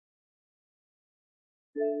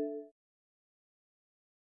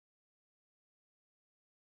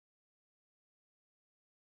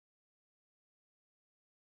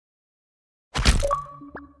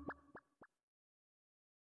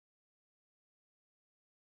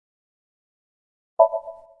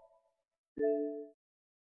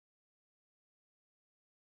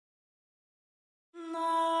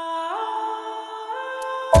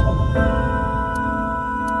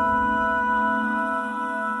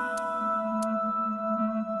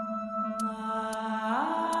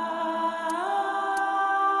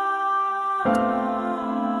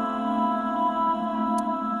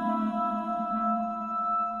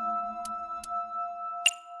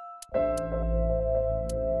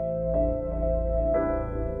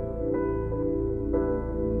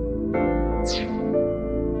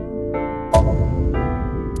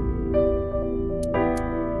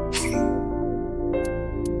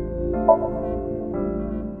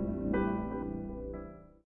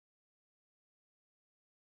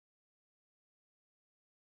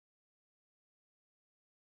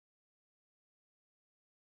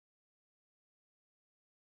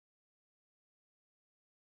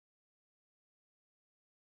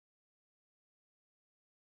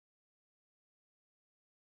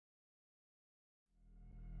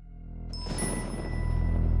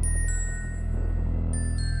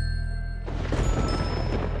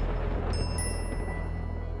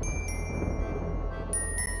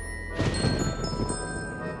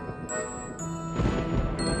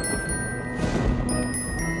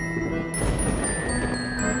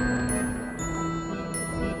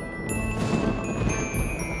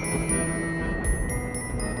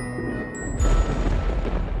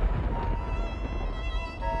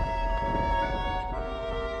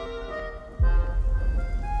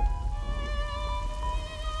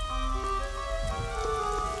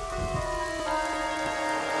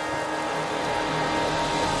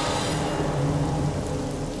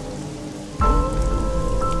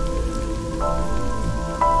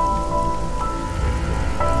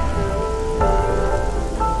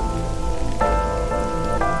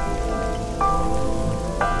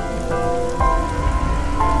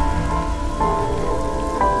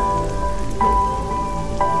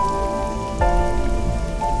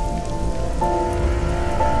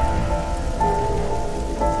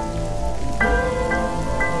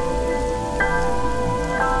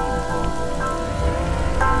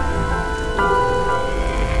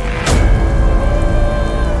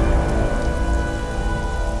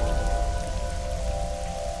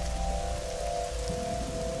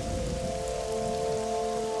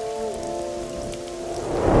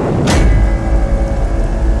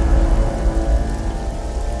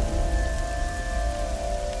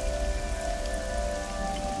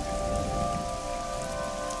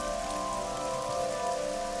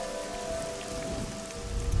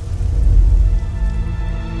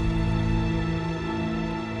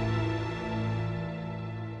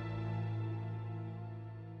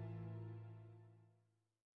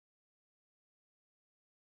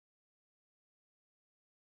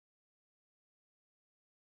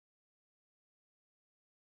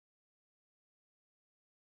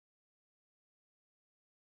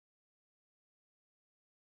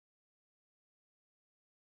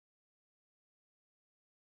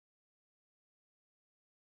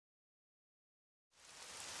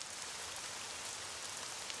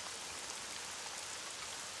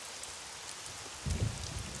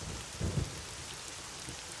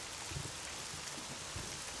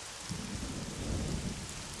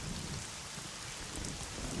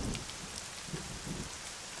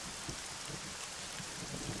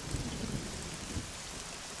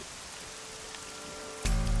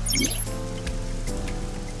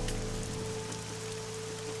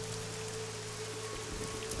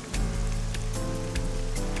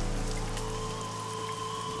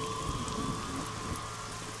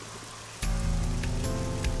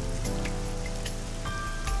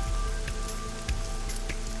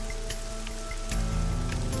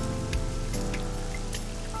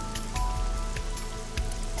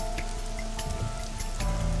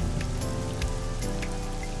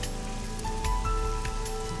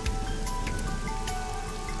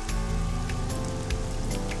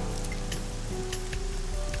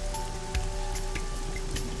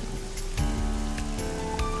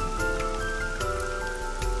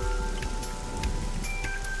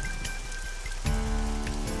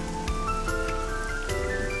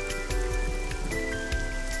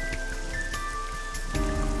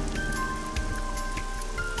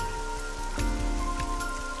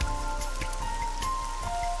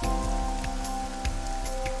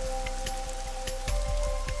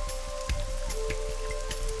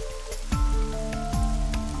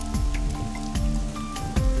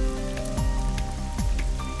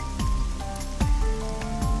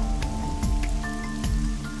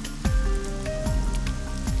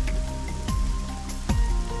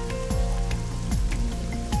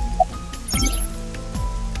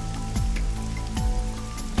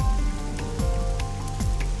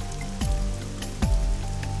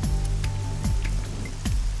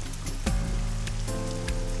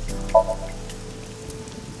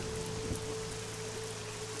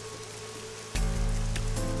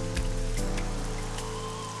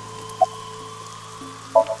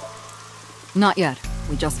Not yet.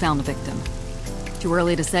 We just found the victim. Too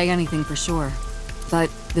early to say anything for sure. But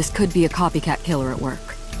this could be a copycat killer at work.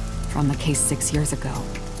 From the case 6 years ago.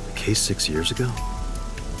 The case 6 years ago?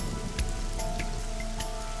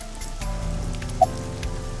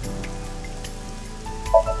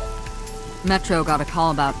 Metro got a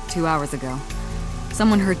call about 2 hours ago.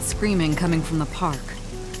 Someone heard screaming coming from the park.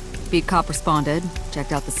 Beat cop responded,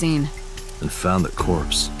 checked out the scene. And found the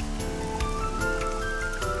corpse.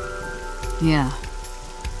 Yeah.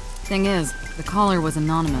 Thing is, the caller was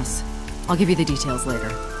anonymous. I'll give you the details later.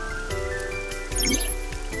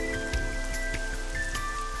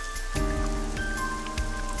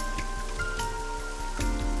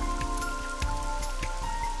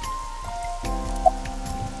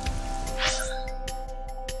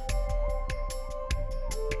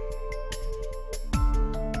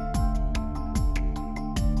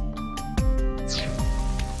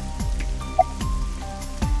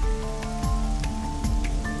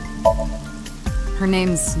 Her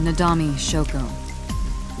name's Nadami Shoko.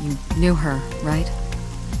 You knew her, right?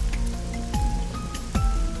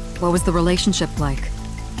 What was the relationship like?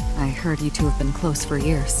 I heard you two have been close for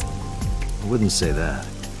years. I wouldn't say that.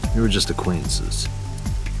 We were just acquaintances.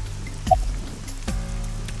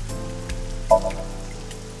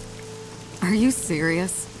 Are you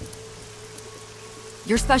serious?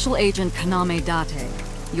 You're Special Agent Kaname Date.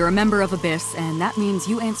 You're a member of Abyss, and that means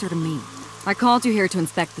you answer to me. I called you here to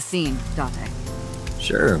inspect the scene, Date.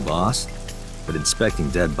 Sure, boss. But inspecting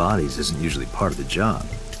dead bodies isn't usually part of the job.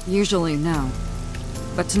 Usually, no.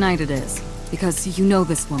 But tonight it is. Because you know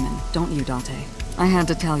this woman, don't you, Date? I had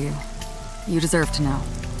to tell you. You deserve to know.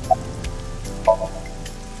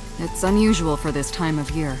 It's unusual for this time of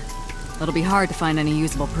year. It'll be hard to find any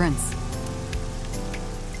usable prints.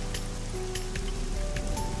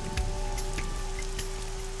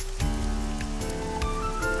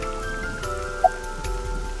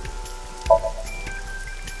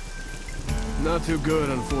 Not too good,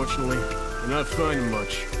 unfortunately. We're not finding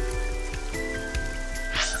much.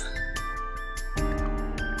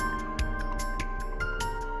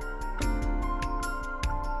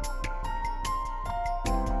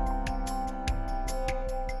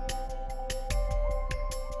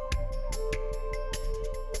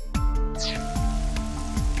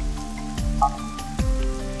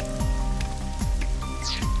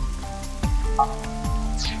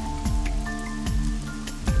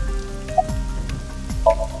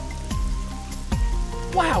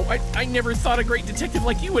 Wow, I never thought a great detective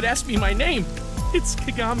like you would ask me my name. It's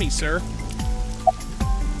Kagami, sir.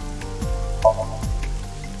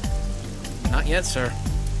 Not yet, sir.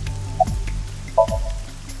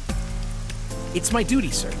 It's my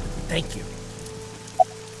duty, sir. Thank you.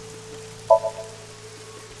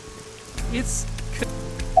 It's...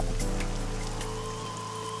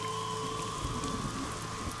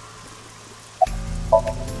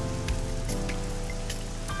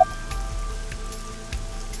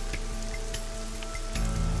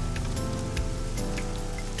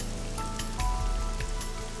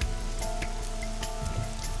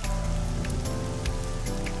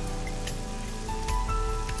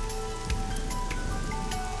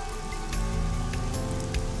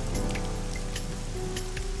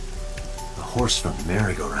 Horse from the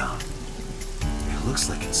merry-go-round. It looks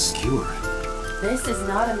like it's skewered. This is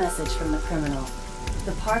not a message from the criminal.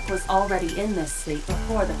 The park was already in this state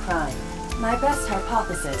before the crime. My best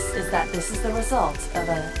hypothesis is that this is the result of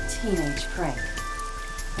a teenage prank.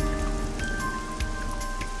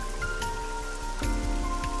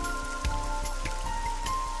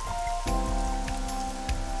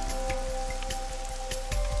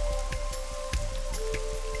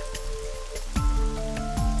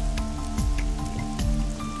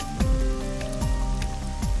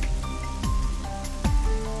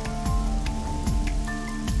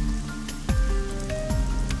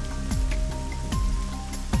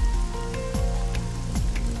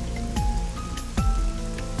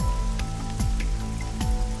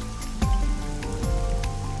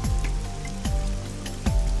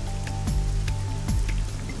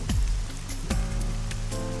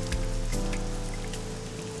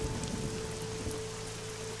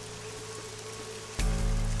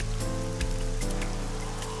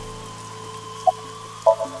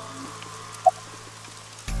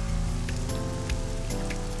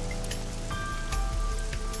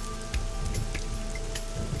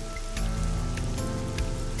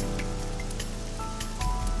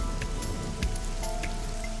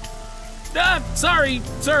 Sorry,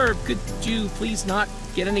 sir. Could you please not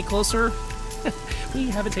get any closer? We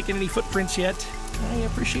haven't taken any footprints yet. I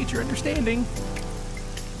appreciate your understanding.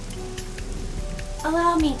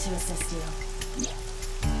 Allow me to assist you.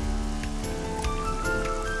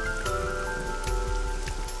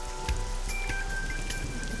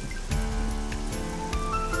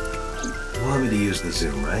 You want me to use the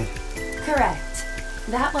zoom, right? Correct.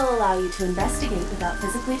 That will allow you to investigate without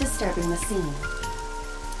physically disturbing the scene.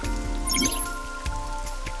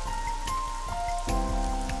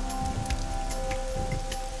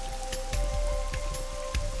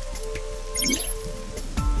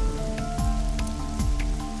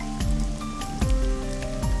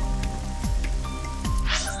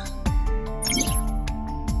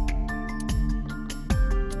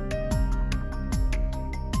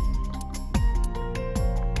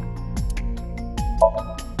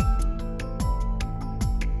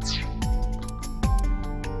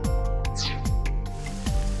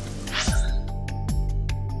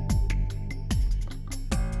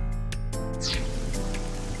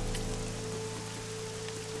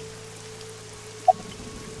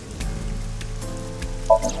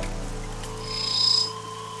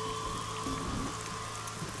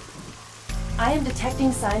 I am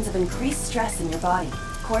detecting signs of increased stress in your body.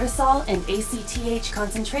 Cortisol and ACTH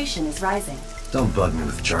concentration is rising. Don't bug me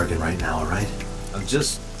with jargon right now, alright? I'm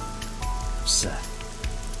just... upset.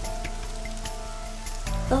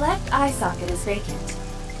 The left eye socket is vacant.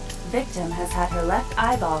 Victim has had her left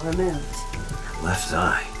eyeball removed. Left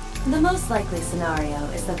eye. The most likely scenario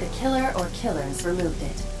is that the killer or killers removed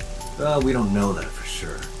it. Well, we don't know that for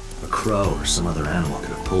sure. A crow or some other animal could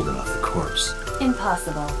have pulled it off the corpse.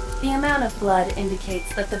 Impossible. The amount of blood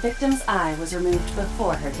indicates that the victim's eye was removed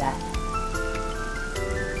before her death.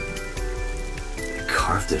 They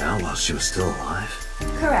carved it out while she was still alive?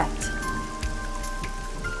 Correct.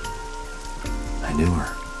 I knew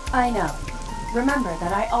her. I know. Remember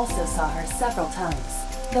that I also saw her several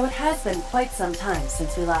times, though it has been quite some time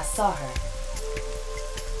since we last saw her.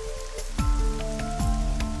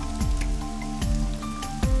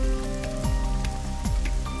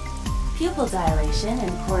 Pupil dilation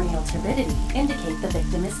and corneal turbidity indicate the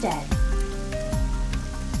victim is dead.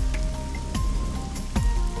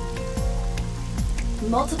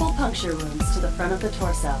 Multiple puncture wounds to the front of the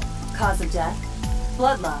torso. Cause of death?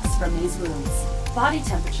 Blood loss from these wounds. Body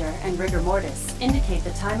temperature and rigor mortis indicate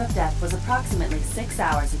the time of death was approximately 6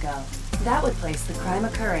 hours ago. That would place the crime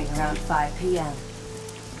occurring around 5 p.m.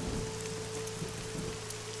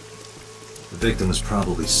 The victim was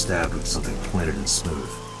probably stabbed with something pointed and smooth,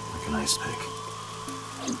 like an ice pick.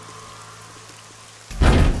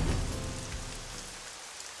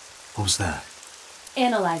 What was that?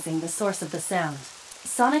 Analyzing the source of the sound.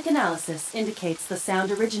 Sonic analysis indicates the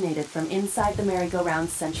sound originated from inside the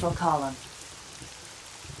merry-go-round's central column.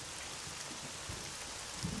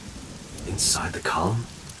 Inside the column?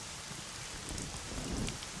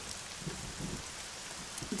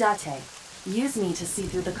 Date. Use me to see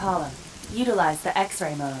through the column. Utilize the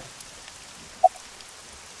X-ray mode.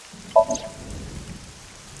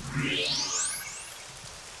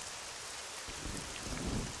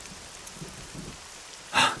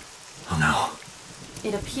 Oh no.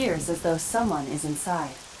 It appears as though someone is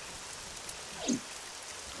inside.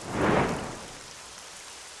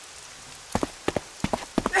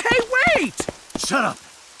 Hey, wait! Shut up!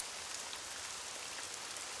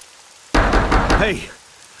 Hey,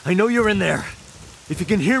 I know you're in there. If you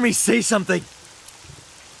can hear me, say something.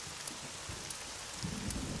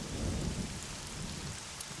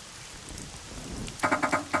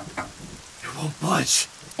 It won't budge.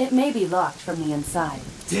 It may be locked from the inside.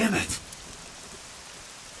 Damn it.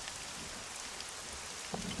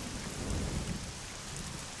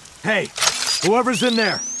 Hey, whoever's in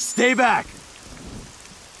there, stay back.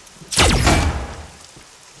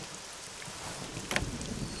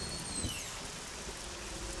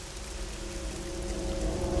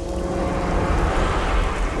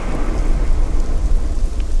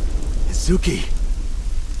 Izuki.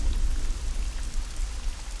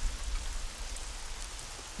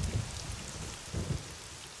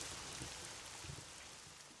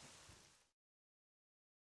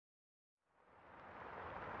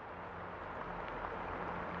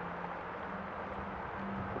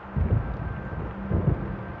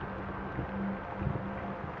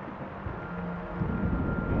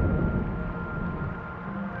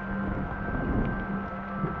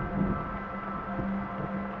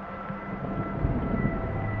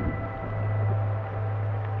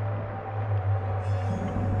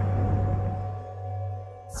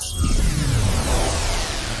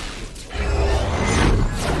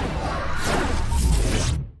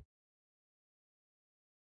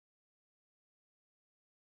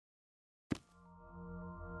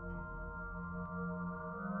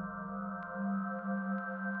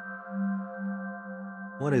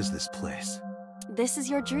 What is this place? This is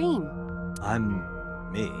your dream. I'm...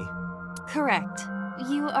 me? Correct.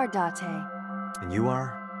 You are Date. And you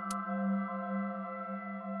are?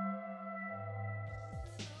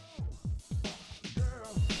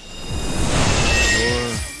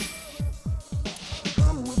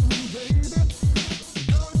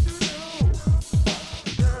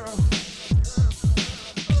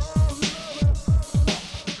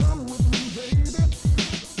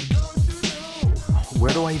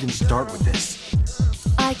 I even start with this?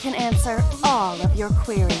 I can answer all of your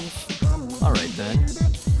queries. Alright then.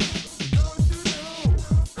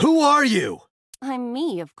 Who are you? I'm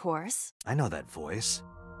me, of course. I know that voice.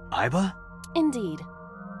 Iba? Indeed.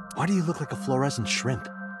 Why do you look like a fluorescent shrimp?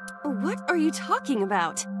 What are you talking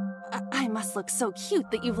about? I must look so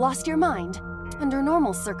cute that you've lost your mind. Under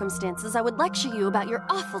normal circumstances, I would lecture you about your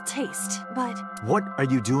awful taste, but... What are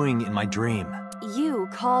you doing in my dream? You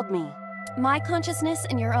called me. My consciousness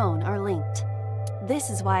and your own are linked. This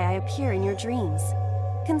is why I appear in your dreams.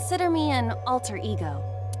 Consider me an alter ego,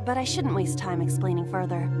 but I shouldn't waste time explaining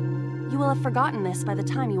further. You will have forgotten this by the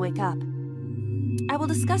time you wake up. I will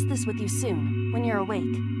discuss this with you soon, when you're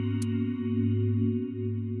awake.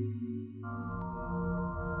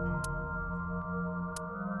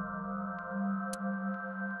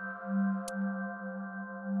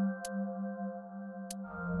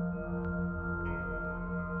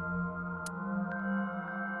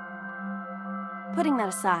 Putting that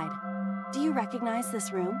aside, do you recognize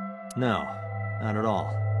this room? No, not at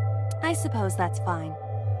all. I suppose that's fine.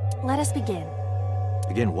 Let us begin.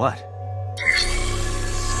 Begin what?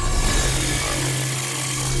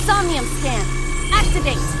 Somnium scan!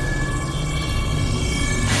 Activate!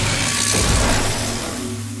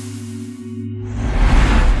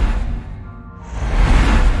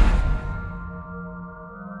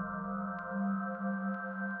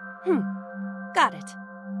 Got it.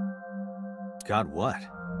 Got what?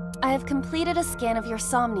 I have completed a scan of your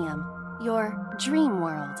somnium, your dream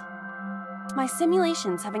world. My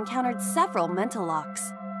simulations have encountered several mental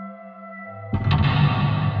locks.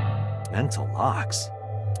 Mental locks?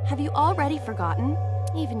 Have you already forgotten?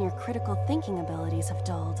 Even your critical thinking abilities have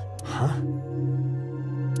dulled. Huh?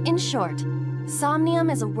 In short, Somnium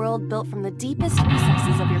is a world built from the deepest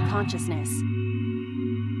recesses of your consciousness.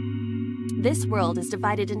 This world is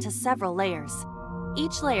divided into several layers.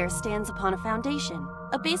 Each layer stands upon a foundation,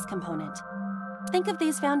 a base component. Think of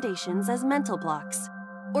these foundations as mental blocks,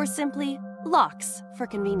 or simply locks for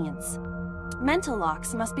convenience. Mental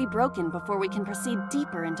locks must be broken before we can proceed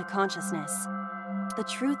deeper into consciousness. The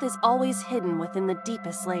truth is always hidden within the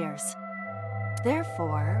deepest layers.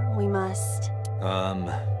 Therefore, we must...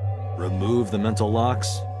 remove the mental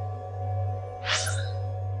locks?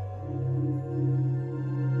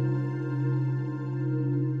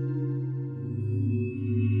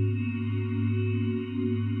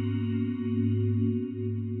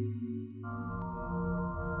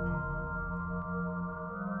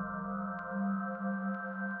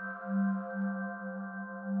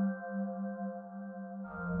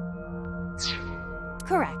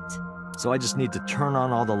 Correct. So I just need to turn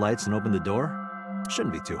on all the lights and open the door?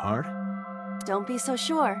 Shouldn't be too hard. Don't be so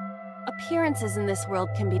sure. Appearances in this world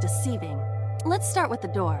can be deceiving. Let's start with the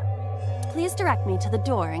door. Please direct me to the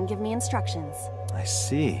door and give me instructions. I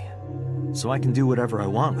see. So I can do whatever I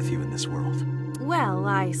want with you in this world. Well,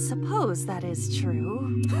 I suppose that is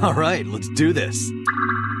true. Alright, let's do this.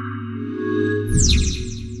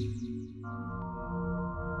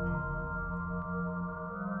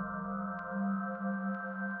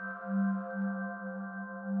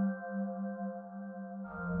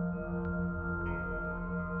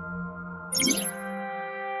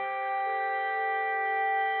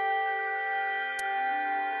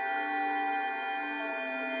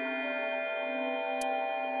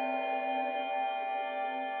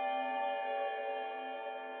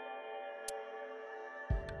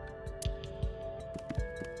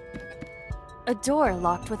 A door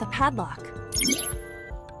locked with a padlock.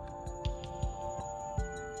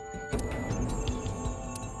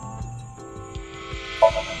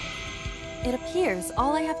 It appears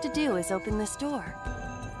all I have to do is open this door.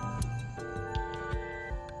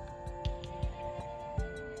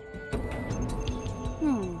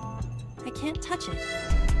 I can't touch it.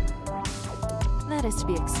 That is to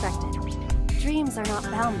be expected. Dreams are not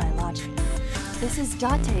bound by logic. This is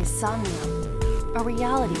Date's Somnium, a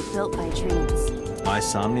reality built by dreams. My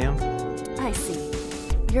Somnium? I see.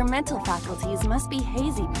 Your mental faculties must be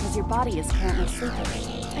hazy because your body is currently sleeping.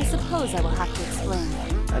 I suppose I will have to explain.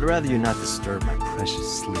 I'd rather you not disturb my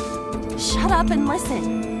precious sleep. Shut up and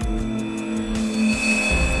listen!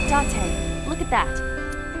 Date, look at that.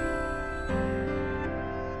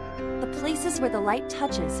 The places where the light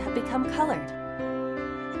touches have become colored.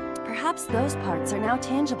 Perhaps those parts are now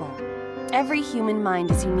tangible. Every human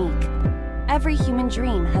mind is unique. Every human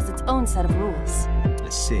dream has its own set of rules. I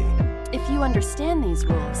see. If you understand these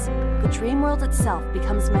rules, the dream world itself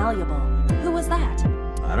becomes malleable. Who was that?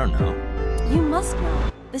 I don't know. You must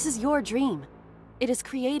know. This is your dream. It is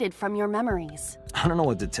created from your memories. I don't know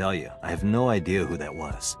what to tell you. I have no idea who that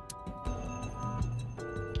was.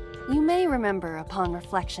 You may remember upon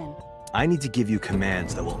reflection. I need to give you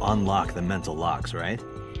commands that will unlock the mental locks, right?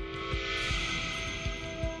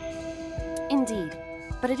 Indeed,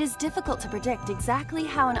 but it is difficult to predict exactly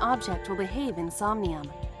how an object will behave in Somnium.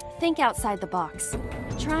 Think outside the box.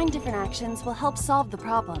 Trying different actions will help solve the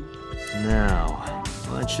problem. Now,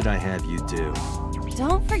 what should I have you do?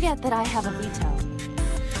 Don't forget that I have a veto.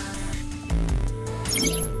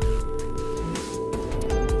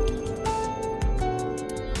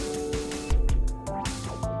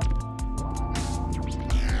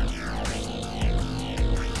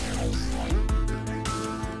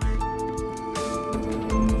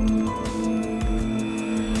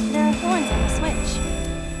 There are thorns on the switch.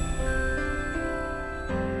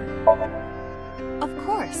 Of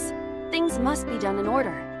course. Things must be done in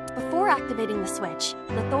order. Before activating the switch,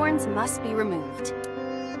 the thorns must be removed.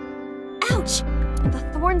 Ouch! The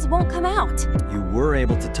thorns won't come out. You were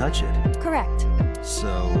able to touch it. Correct. So,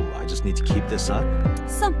 I just need to keep this up?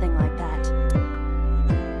 Something like that.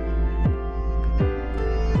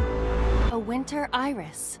 A winter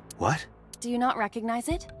iris. What? Do you not recognize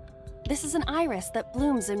it? This is an iris that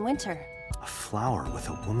blooms in winter. A flower with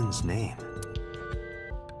a woman's name.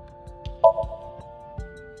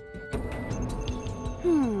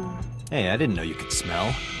 Hey, I didn't know you could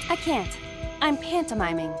smell. I can't. I'm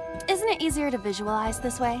pantomiming. Isn't it easier to visualize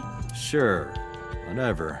this way? Sure,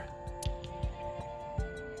 whatever.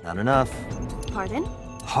 Not enough. Pardon?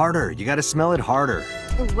 Harder, you gotta smell it harder.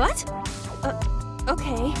 What?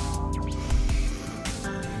 Okay.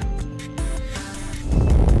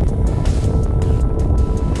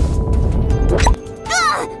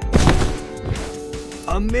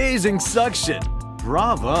 Amazing suction!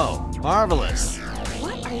 Bravo! Marvelous!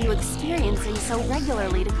 What are you experiencing so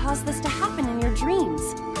regularly to cause this to happen in your dreams?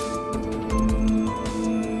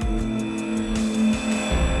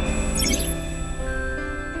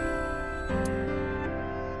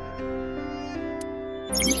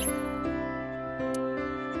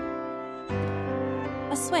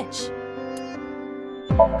 A switch.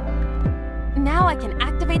 Now I can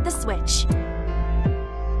activate the switch.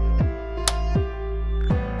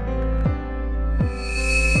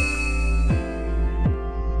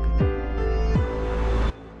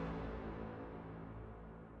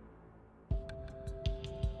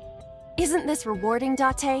 Isn't this rewarding,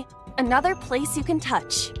 Date? Another place you can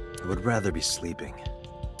touch. I would rather be sleeping.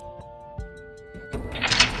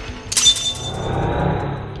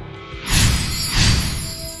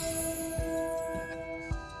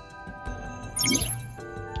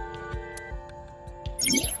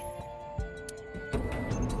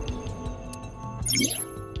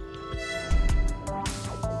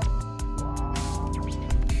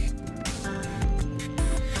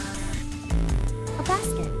 A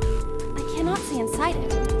basket. I cannot see inside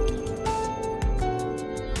it.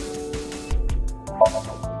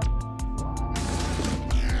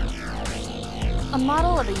 A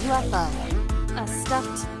model of a UFO, a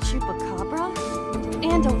stuffed chupacabra,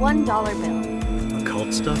 and a $1 bill.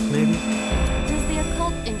 Occult stuff, maybe? Does the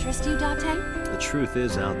occult interest you, Date? The truth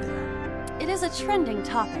is out there. It is a trending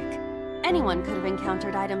topic. Anyone could have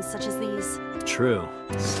encountered items such as these. True.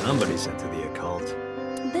 Somebody's into the occult.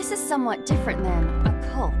 This is somewhat different than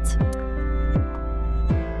a cult.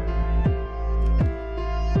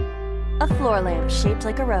 A floor lamp shaped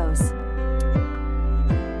like a rose.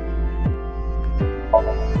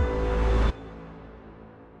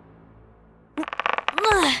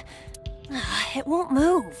 It won't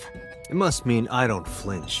move. It must mean I don't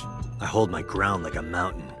flinch. I hold my ground like a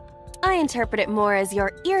mountain. I interpret it more as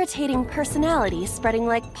your irritating personality spreading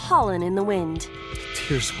like pollen in the wind. The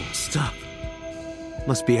tears won't stop.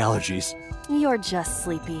 Must be allergies. You're just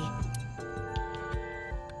sleepy.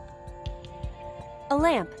 A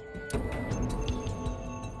lamp.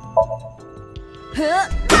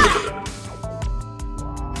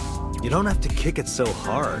 You don't have to kick it so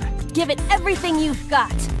hard. Give it everything you've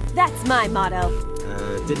got. That's my motto.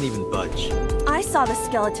 It didn't even budge. I saw the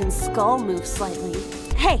skeleton's skull move slightly.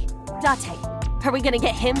 Hey, Date, are we gonna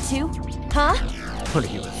get him too? Huh? What are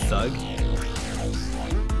you, a thug?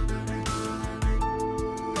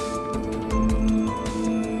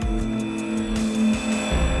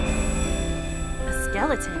 A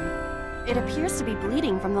skeleton? It appears to be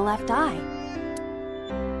bleeding from the left eye.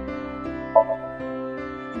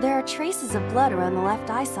 There are traces of blood around the left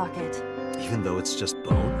eye socket. Even though it's just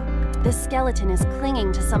bone? The skeleton is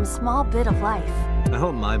clinging to some small bit of life. I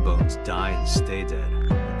hope my bones die and stay dead.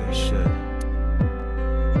 They should.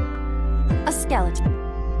 A skeleton.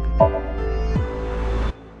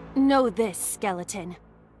 Know this, skeleton.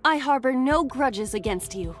 I harbor no grudges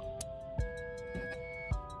against you.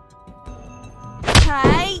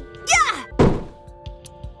 Hi!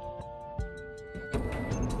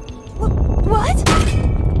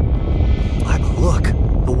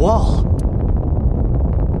 wall.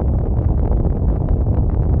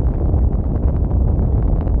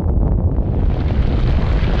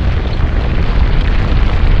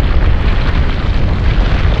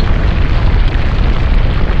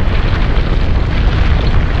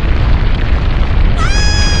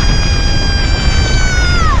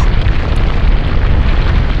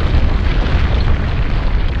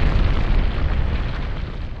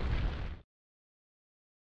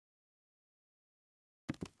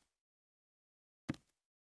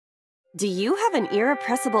 Do you have an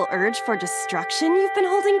irrepressible urge for destruction you've been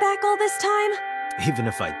holding back all this time? Even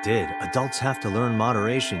if I did, adults have to learn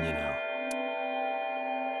moderation, you know.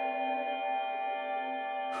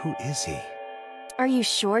 Who is he? Are you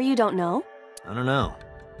sure you don't know? I don't know.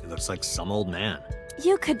 He looks like some old man.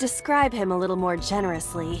 You could describe him a little more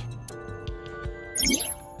generously.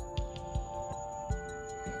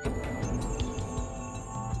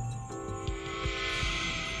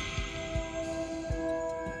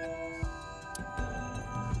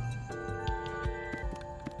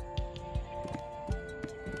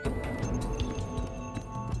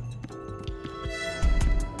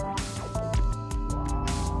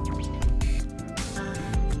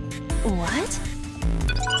 What?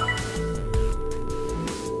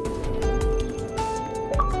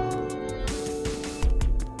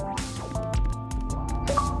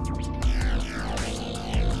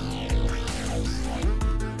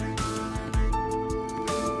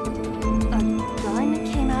 A gun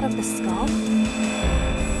came out of the skull?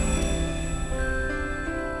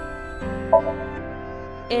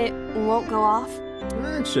 It won't go off?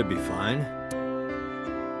 It should be fine.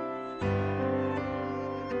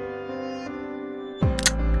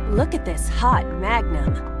 Look at this hot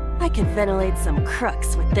magnum. I could ventilate some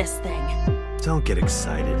crooks with this thing. Don't get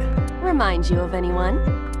excited. Remind you of anyone?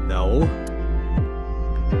 No.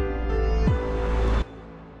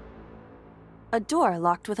 A door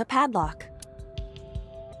locked with a padlock.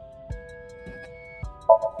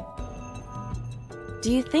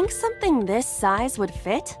 Do you think something this size would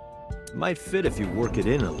fit? Might fit if you work it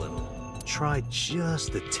in a little. Try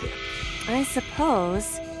just the tip. I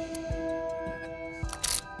suppose.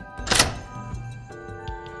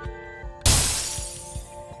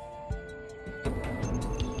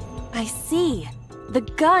 I see. The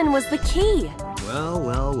gun was the key. Well,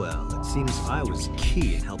 well, well. It seems I was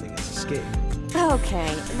key in helping us escape.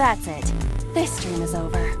 Okay, that's it. This dream is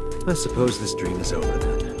over. I suppose this dream is over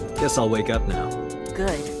then. Guess I'll wake up now.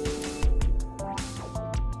 Good.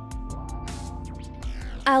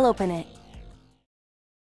 I'll open it.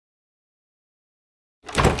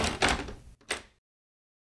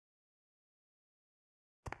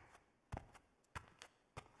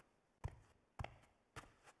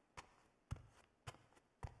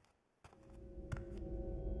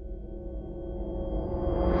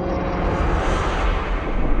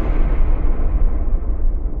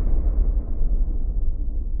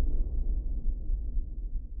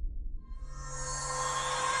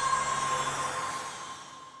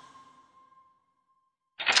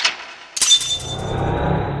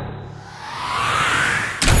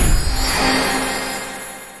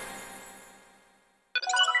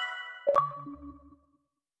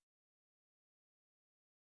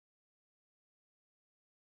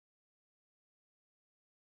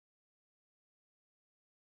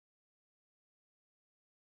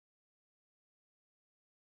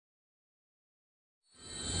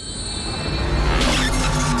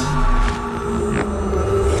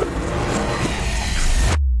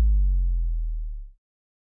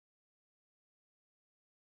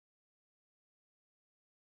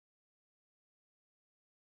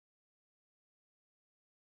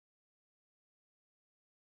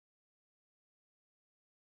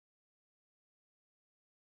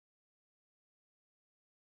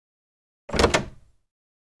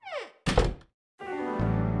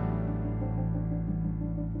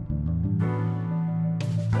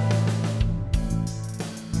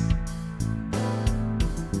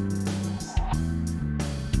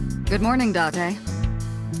 Good morning, Date.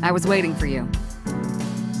 I was waiting for you.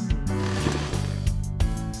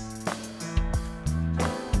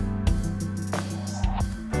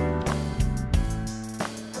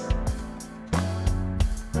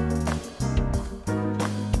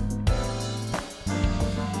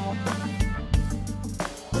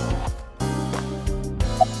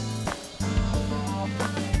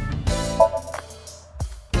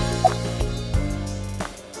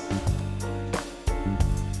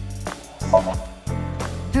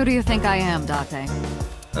 Who do you think I am, Date?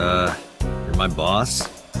 You're my boss?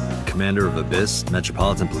 Commander of Abyss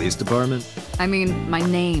Metropolitan Police Department? I mean, my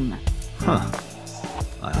name. Huh.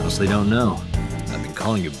 I honestly don't know. I've been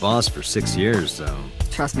calling you boss for 6 years, so...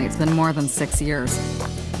 Trust me, it's been more than 6 years.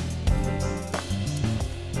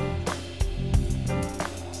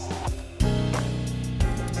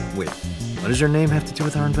 Wait, what does your name have to do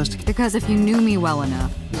with our investigation? Because if you knew me well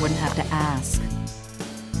enough, you wouldn't have to ask.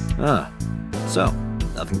 Ah, so,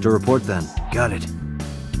 nothing to report then. Got it.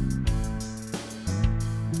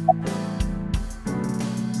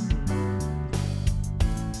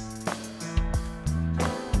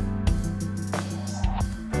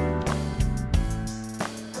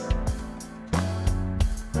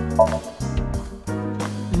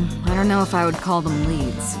 I don't know if I would call them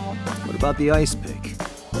leads. What about the ice pick?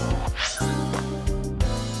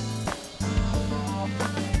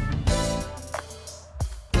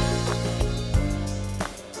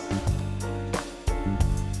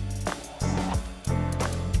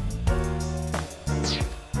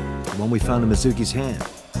 The one we found in Mizuki's hand.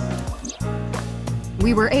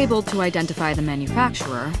 We were able to identify the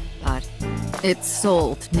manufacturer, but it's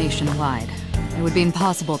sold nationwide. It would be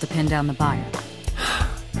impossible to pin down the buyer.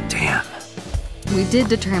 Damn. We did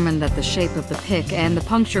determine that the shape of the pick and the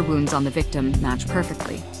puncture wounds on the victim match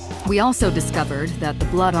perfectly. We also discovered that the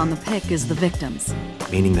blood on the pick is the victim's.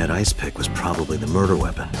 Meaning that ice pick was probably the murder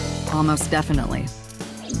weapon. Almost definitely.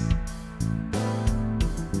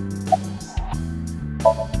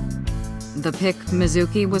 The pick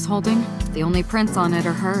Mizuki was holding, the only prints on it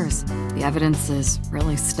are hers. The evidence is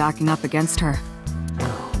really stacking up against her.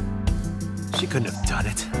 No. She couldn't have done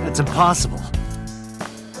it. That's impossible.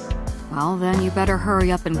 Well, then you better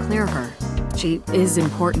hurry up and clear her. She is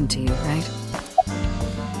important to you, right?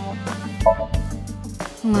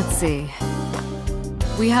 Let's see.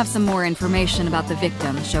 We have some more information about the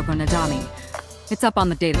victim, Shoko Nadami. It's up on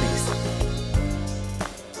the database.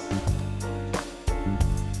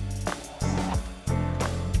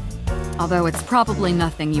 Although it's probably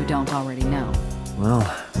nothing you don't already know. Well,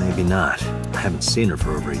 maybe not. I haven't seen her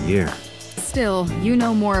for over a year. Still, you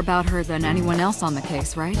know more about her than anyone else on the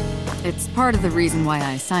case, right? It's part of the reason why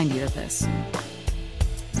I assigned you to this.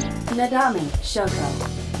 Nadami Shoko,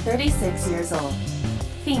 36 years old.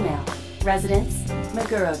 Female. Residence,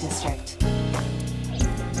 Meguro District.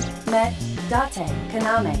 Met Date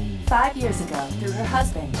Kaname 5 years ago through her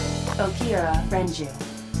husband, Okira Renju.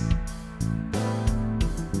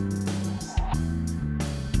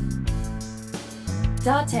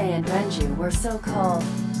 Date and Renju were so-called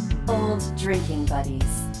old drinking buddies.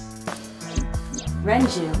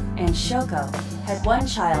 Renju and Shoko had one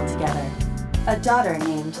child together, a daughter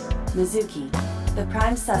named Mizuki, the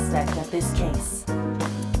prime suspect of this case.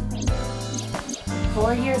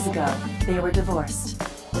 4 years ago, they were divorced.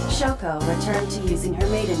 Shoko returned to using her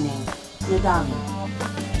maiden name, Nadami.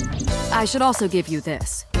 I should also give you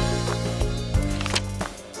this.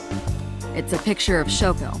 It's a picture of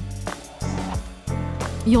Shoko.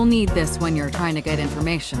 You'll need this when you're trying to get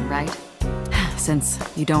information, right? Since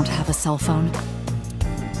you don't have a cell phone.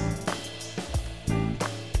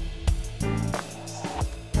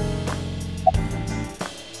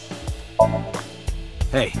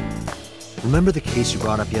 Hey, remember the case you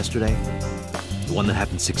brought up yesterday? The one that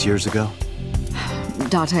happened 6 years ago?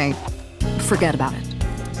 Date, forget about it.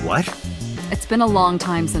 What? It's been a long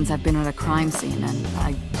time since I've been at a crime scene, and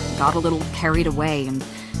I got a little carried away, and...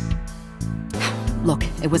 Look,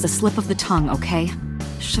 it was a slip of the tongue, okay?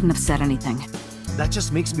 Shouldn't have said anything. That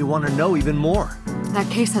just makes me want to know even more. That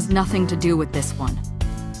case has nothing to do with this one.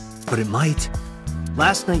 But it might.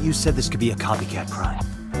 Last night you said this could be a copycat crime.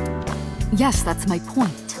 Yes, that's my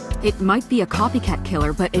point. It might be a copycat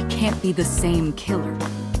killer, but it can't be the same killer.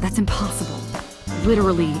 That's impossible.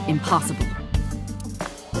 Literally impossible.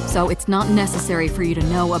 So it's not necessary for you to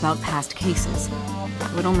know about past cases.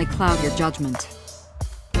 It would only cloud your judgment.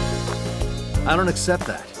 I don't accept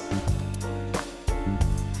that.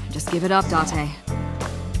 Just give it up, Date.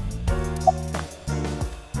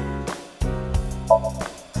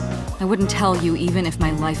 I wouldn't tell you even if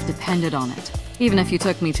my life depended on it. Even if you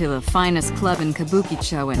took me to the finest club in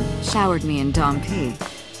Kabukicho and showered me in Dompi.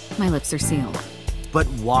 My lips are sealed. But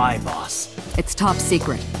why, boss? It's top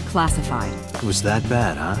secret, classified. It was that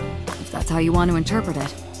bad, huh? If that's how you want to interpret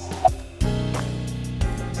it.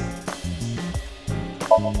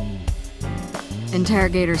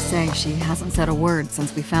 Interrogators say she hasn't said a word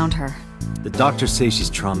since we found her. The doctors say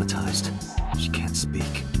she's traumatized. She can't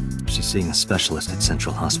speak. She's seeing a specialist at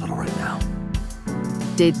Central Hospital right now.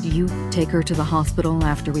 Did you take her to the hospital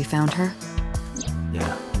after we found her?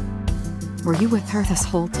 Yeah. Were you with her this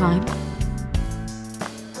whole time?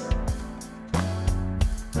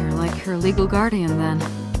 You're like her legal guardian, then.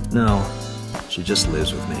 No, she just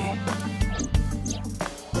lives with me.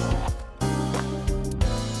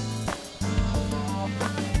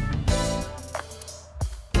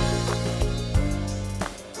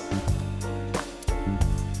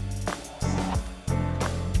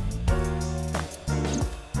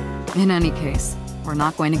 In any case, we're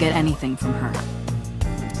not going to get anything from her.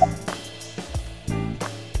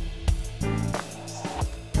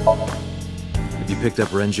 Have you picked up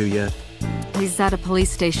Renju yet? He's at a police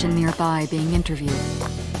station nearby being interviewed.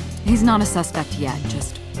 He's not a suspect yet,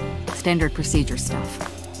 just standard procedure stuff.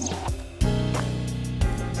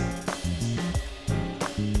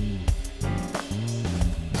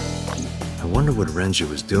 I wonder what Renju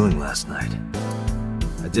was doing last night.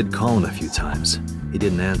 I did call him a few times. He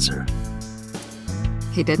didn't answer.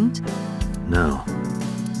 He didn't? No.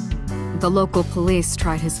 The local police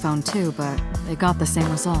tried his phone too, but they got the same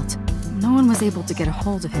result. No one was able to get a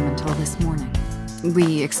hold of him until this morning.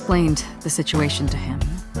 We explained the situation to him,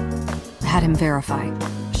 had him verify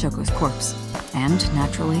Shoko's corpse, and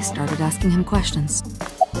naturally started asking him questions.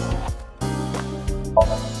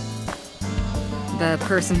 The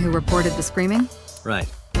person who reported the screaming? Right.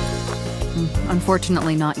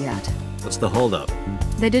 Unfortunately, not yet. What's the holdup?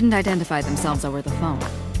 They didn't identify themselves over the phone.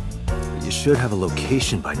 You should have a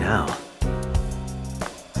location by now.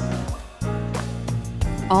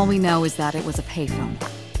 All we know is that it was a payphone.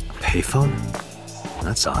 A payphone?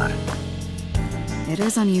 That's odd. It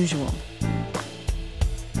is unusual.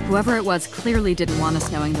 Whoever it was clearly didn't want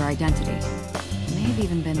us knowing their identity. It may have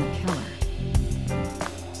even been the killer.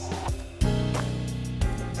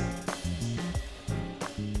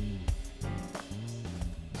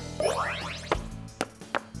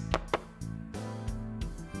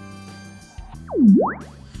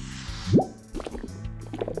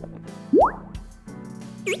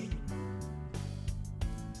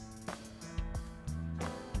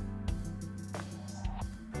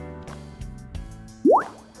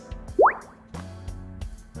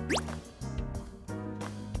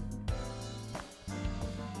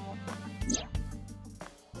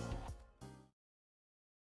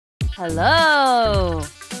 Hello!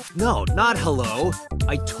 No, not hello.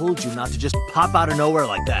 I told you not to just pop out of nowhere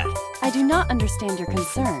like that. I do not understand your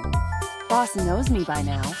concern. Boss knows me by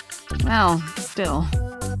now. Well, still.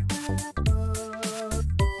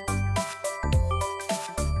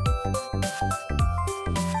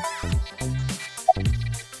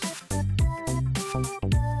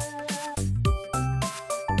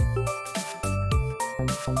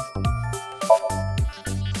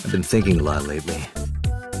 I've been thinking a lot lately.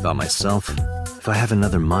 About myself. If I have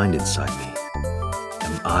another mind inside me,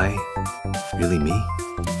 am I really me?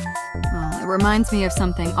 Well, it reminds me of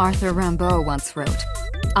something Arthur Rimbaud once wrote.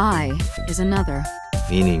 I is another.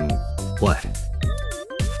 Meaning what?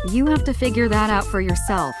 You have to figure that out for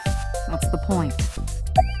yourself. That's the point.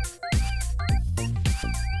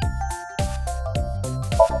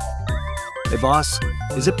 Hey boss,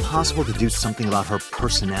 is it possible to do something about her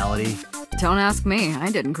personality? Don't ask me, I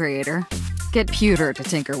didn't create her. Get Pewter to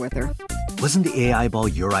tinker with her. Wasn't the AI ball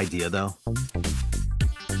your idea though?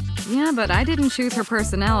 Yeah, but I didn't choose her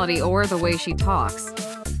personality or the way she talks.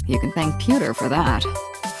 You can thank Pewter for that.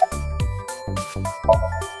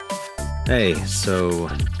 Hey, so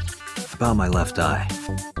about my left eye.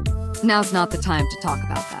 Now's not the time to talk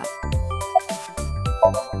about that.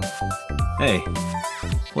 Hey,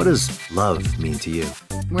 what does love mean to you?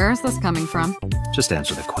 Where is this coming from? Just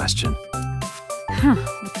answer the question.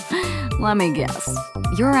 Let me guess.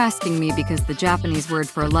 You're asking me because the Japanese word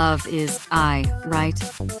for love is I, right?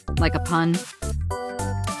 Like a pun?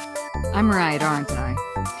 I'm right, aren't I?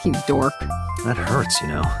 You dork. That hurts, you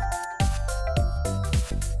know.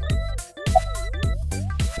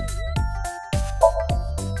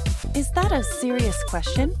 Is that a serious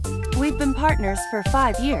question? We've been partners for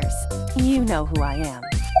 5 years. You know who I am.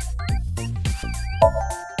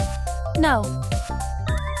 No,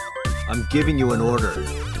 I'm giving you an order.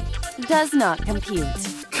 does not compute.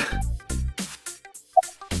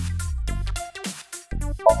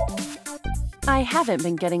 I haven't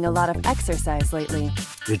been getting a lot of exercise lately.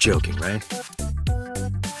 You're joking, right?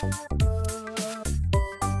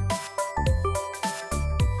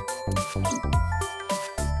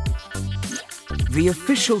 The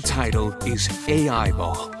official title is AI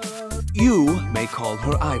Ball. You may call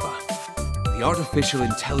her Aiba. The artificial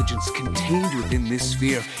intelligence contained within this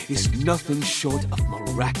sphere is nothing short of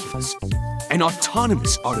miraculous. An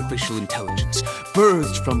autonomous artificial intelligence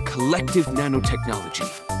birthed from collective nanotechnology.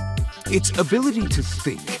 Its ability to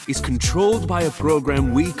think is controlled by a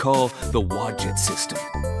program we call the Wadjet system.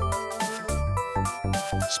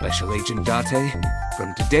 Special Agent Date,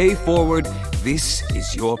 from today forward, this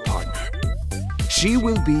is your partner. She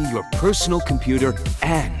will be your personal computer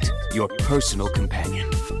and your personal companion.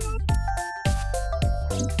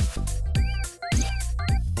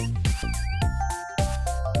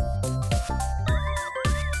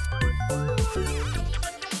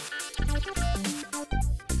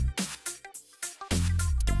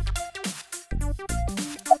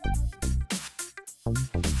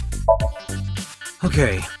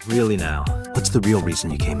 Okay, really now. What's the real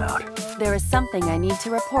reason you came out? There is something I need to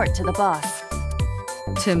report to the boss.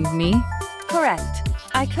 To me? Correct.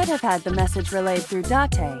 I could have had the message relayed through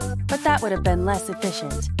Date, but that would have been less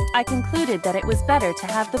efficient. I concluded that it was better to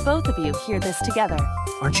have the both of you hear this together.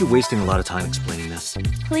 Aren't you wasting a lot of time explaining this?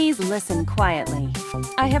 Please listen quietly.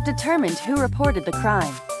 I have determined who reported the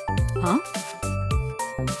crime. Huh?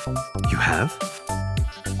 You have?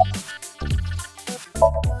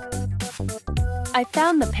 I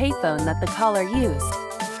found the payphone that the caller used.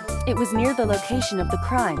 It was near the location of the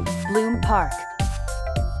crime, Bloom Park.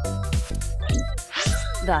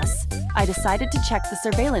 Thus, I decided to check the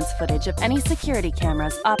surveillance footage of any security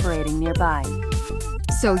cameras operating nearby.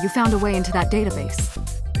 So you found a way into that database?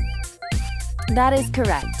 That is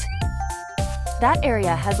correct. That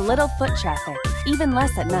area has little foot traffic, even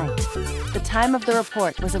less at night. The time of the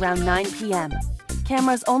report was around 9 p.m.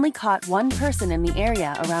 Cameras only caught one person in the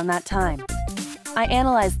area around that time. I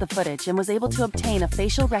analyzed the footage and was able to obtain a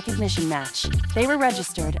facial recognition match. They were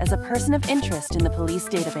registered as a person of interest in the police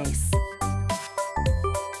database.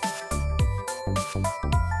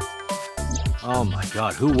 Oh my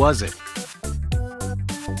god, who was it?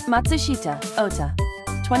 Matsushita Ota,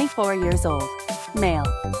 24 years old, male.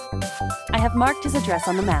 I have marked his address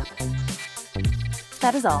on the map.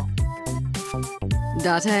 That is all.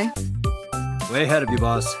 Date? Way ahead of you,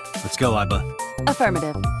 boss. Let's go, Aiba.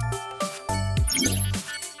 Affirmative.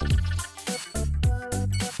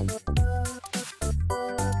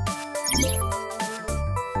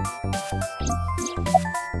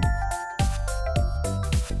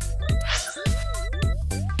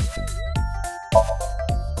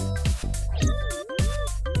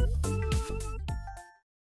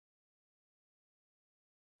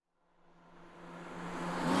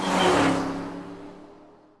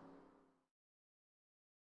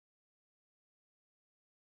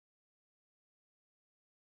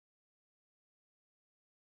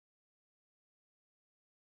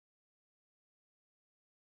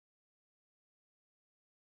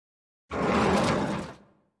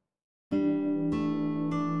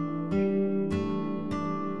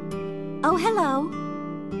 Oh, hello.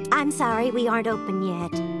 I'm sorry we aren't open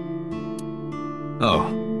yet. Oh,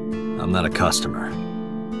 I'm not a customer.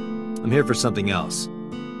 I'm here for something else.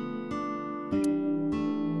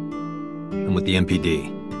 I'm with the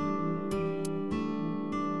MPD.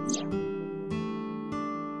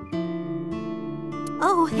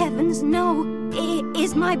 Oh, heavens, no.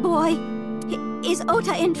 Is my boy... Is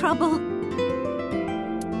Ota in trouble?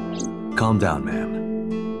 Calm down,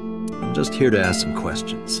 ma'am. I'm just here to ask some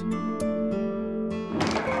questions.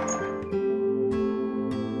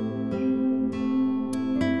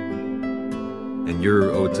 And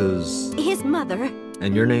you're Ota's... His mother,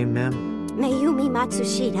 And your name, ma'am? Mayumi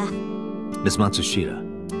Matsushita. Miss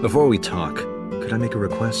Matsushita, before we talk, could I make a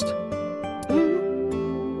request?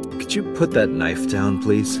 Could you put that knife down,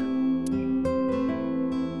 please?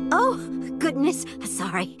 Oh, goodness.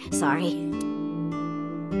 Sorry.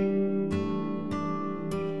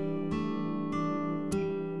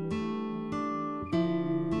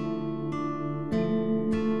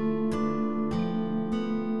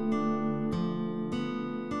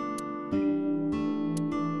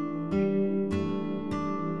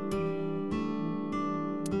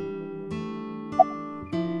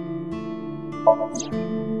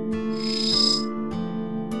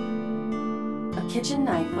 A kitchen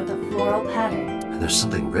knife with a floral pattern. And there's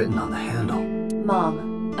something written on the handle.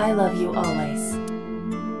 Mom, I love you always.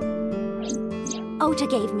 Ota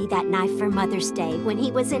gave me that knife for Mother's Day when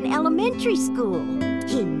he was in elementary school.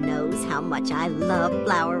 He knows how much I love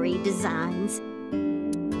flowery designs.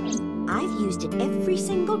 I've used it every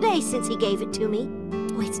single day since he gave it to me.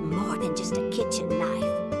 Oh, it's more than just a kitchen knife.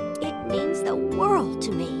 It means the world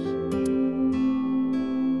to me.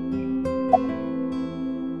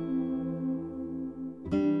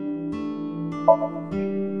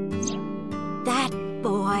 That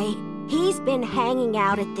boy, he's been hanging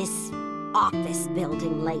out at this office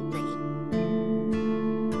building lately.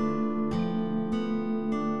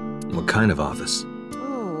 What kind of office?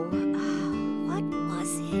 Oh, what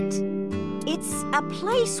was it? It's a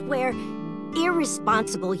place where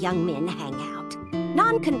irresponsible young men hang out.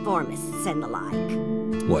 Nonconformists and the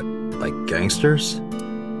like. What, like gangsters?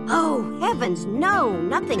 Oh, heavens, no,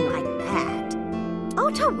 nothing like that.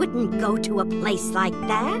 Ota wouldn't go to a place like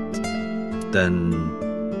that. Then...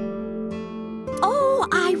 Oh,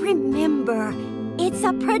 I remember. It's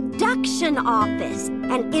a production office,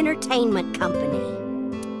 an entertainment company.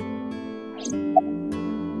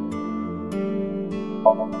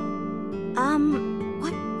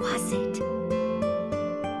 What was it?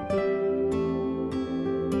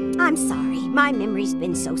 I'm sorry. My memory's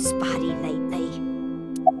been so spotty lately.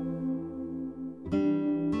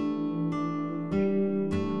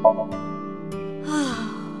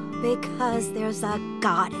 Because there's a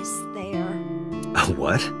goddess there. A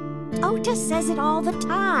what? Ota says it all the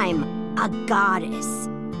time. A goddess.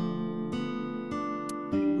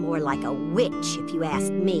 More like a witch, if you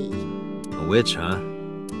ask me. A witch, huh?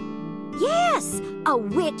 Yes! A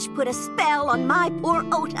witch put a spell on my poor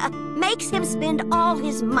Ota. Makes him spend all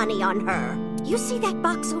his money on her. You see that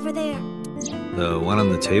box over there? The one on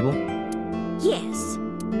the table? Yes.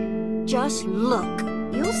 Just look.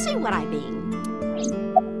 You'll see what I mean.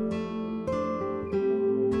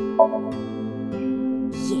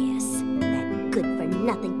 Yes, that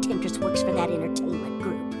good-for-nothing temptress works for that entertainment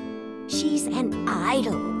group. She's an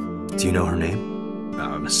idol. Do you know her name?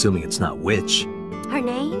 I'm assuming it's not witch. Her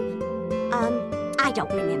name? I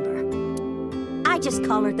don't remember. I just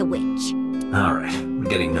call her the witch. Alright, we're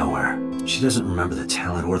getting nowhere. She doesn't remember the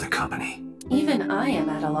talent or the company. Even I am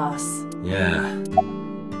at a loss. Yeah.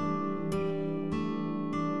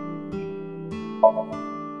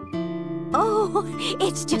 Oh,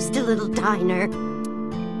 it's just a little diner.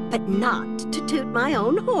 But not to toot my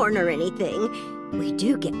own horn or anything. We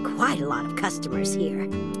do get quite a lot of customers here.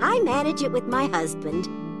 I manage it with my husband,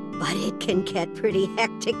 but it can get pretty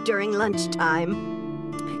hectic during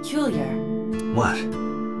lunchtime. Peculiar. What?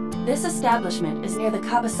 This establishment is near the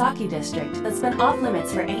Kawasaki district that's been off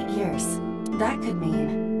limits for 8 years. That could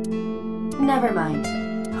mean... Never mind.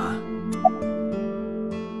 Huh?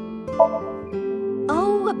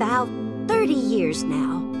 Oh, about 30 years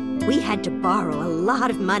now. We had to borrow a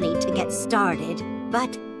lot of money to get started,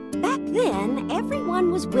 but back then,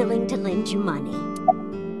 everyone was willing to lend you money.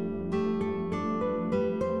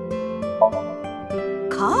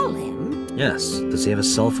 Call him? Yes. Does he have a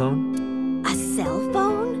cell phone? A cell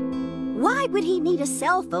phone? Why would he need a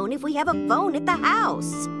cell phone if we have a phone at the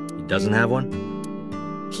house? He doesn't have one?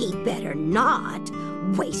 He better not.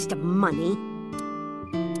 Waste of money.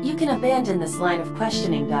 You can abandon this line of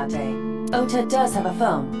questioning, Date. Ota does have a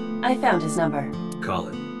phone. I found his number. Call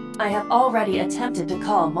it. I have already attempted to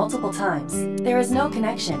call multiple times. There is no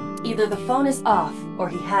connection. Either the phone is off, or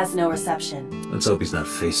he has no reception. Let's hope he's not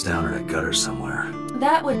face down in a gutter somewhere.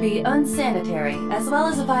 That would be unsanitary, as well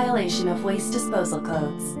as a violation of waste disposal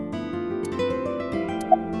codes.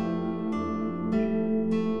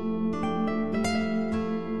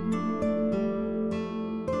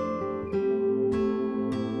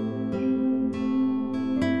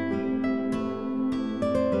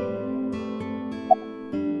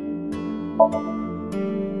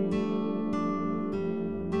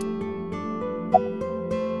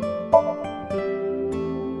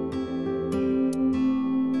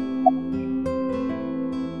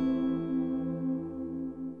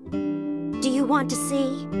 Do you want to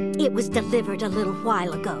see? It was delivered a little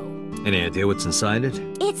while ago. Any idea what's inside it?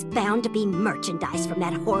 It's bound to be merchandise from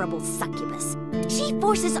that horrible succubus. She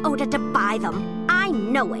forces Ota to buy them. I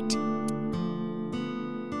know it.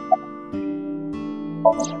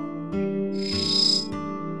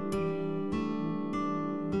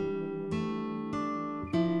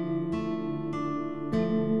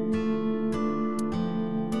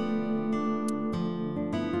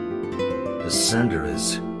 The sender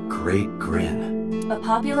is Great Grin. A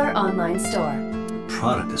popular online store.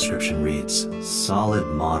 Product description reads, solid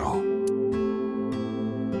model.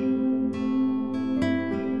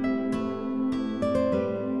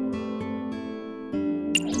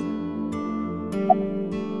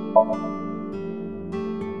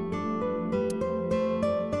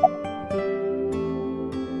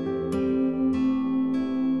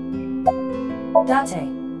 Date,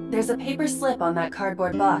 there's a paper slip on that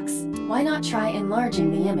cardboard box. Why not try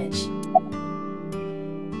enlarging the image?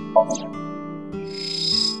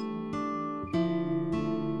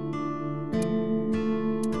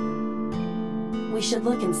 We should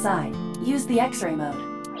look inside. Use the X-ray mode.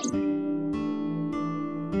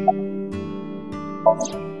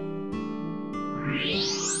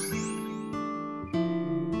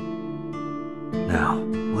 Now,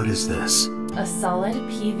 what is this? A solid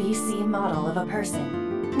PVC model of a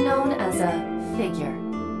person, known as a figure.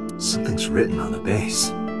 Something's written on the base.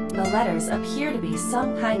 The letters appear to be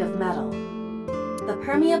some kind of metal. The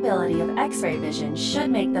permeability of X-ray vision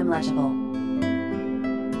should make them legible.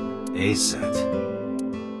 A set.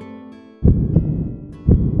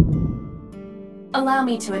 Allow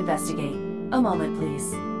me to investigate. A moment,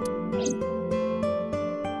 please.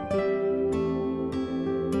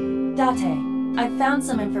 Date, I've found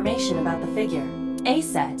some information about the figure.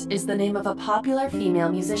 A-Set is the name of a popular female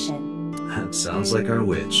musician. That sounds like our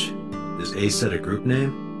witch. Is A set a group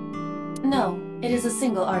name? No, it is a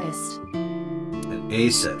single artist.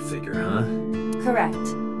 A-set figure, huh? Correct.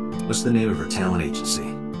 What's the name of her talent agency?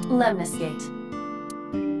 Lemniscate.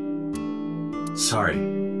 Sorry,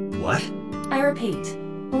 what? I repeat,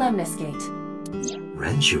 Lemniscate.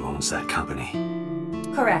 Renju owns that company.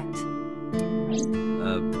 Correct.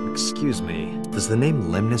 Excuse me. Does the name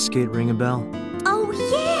Lemniscate ring a bell? Oh,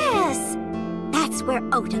 yes! That's where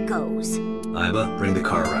Ota goes. Iba, bring the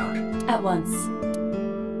car around. At once.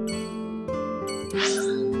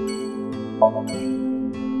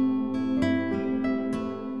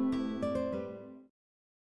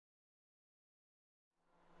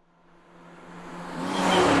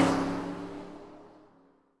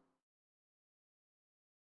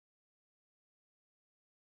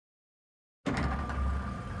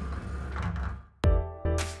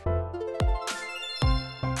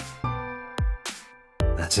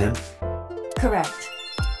 That's him? Correct.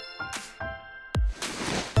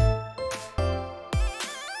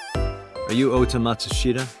 Are you Ota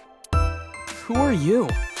Matsushita? Who are you?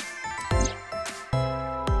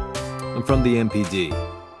 I'm from the MPD.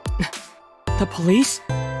 The police?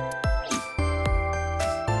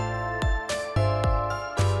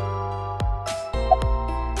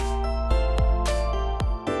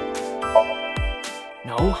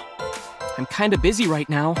 No. I'm kinda busy right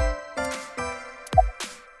now.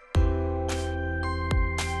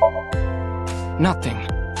 Nothing.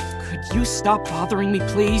 Could you stop bothering me,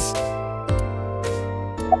 please?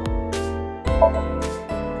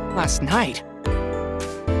 Last night?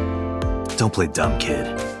 Don't play dumb, kid.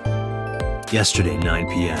 Yesterday, 9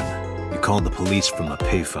 p.m., you called the police from a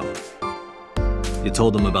payphone. You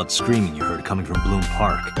told them about screaming you heard coming from Bloom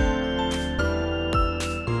Park.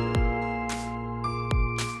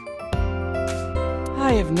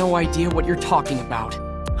 I have no idea what you're talking about.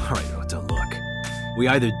 All right, Ota, look. We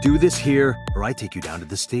either do this here, or I take you down to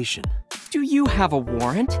the station. Do you have a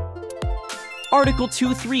warrant? Article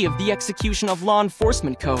 2.3 of the Execution of Law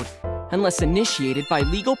Enforcement Code. Unless initiated by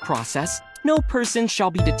legal process, no person shall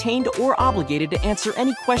be detained or obligated to answer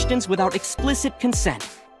any questions without explicit consent.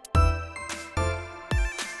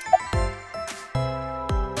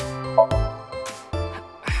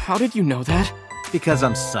 How did you know that? Because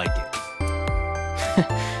I'm psychic.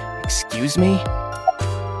 Excuse me?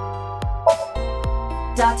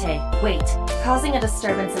 Date, wait. Causing a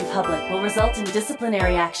disturbance in public will result in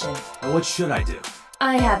disciplinary action. And what should I do?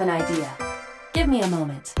 I have an idea. Give me a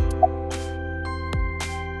moment.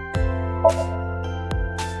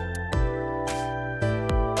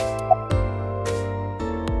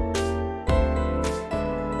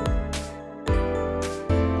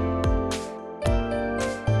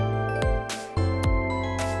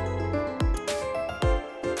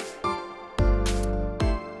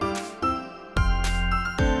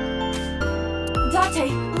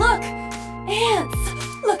 Date, look!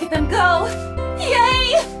 Ants! Look at them go!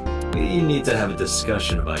 Yay! We need to have a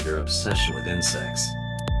discussion about your obsession with insects.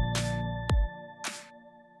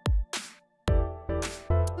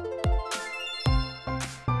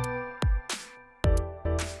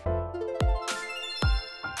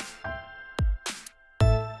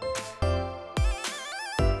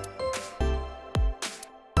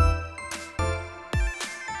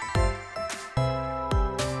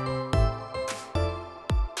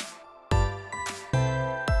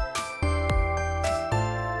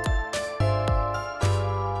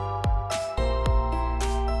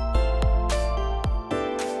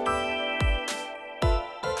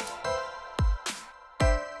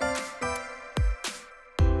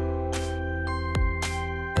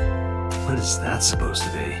 What is that supposed to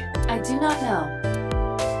be? I do not know.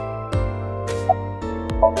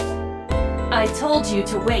 I told you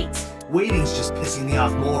to wait. Waiting's just pissing me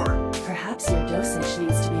off more. Perhaps your dosage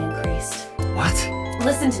needs to be increased. What?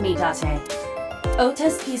 Listen to me, Date.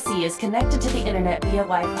 Ota's PC is connected to the internet via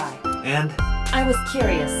Wi-Fi. And? I was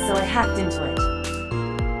curious, so I hacked into it.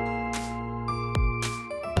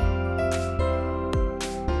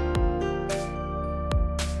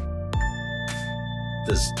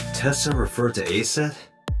 Does Tessa refer to A-set?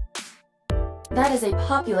 That is a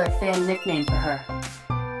popular fan nickname for her.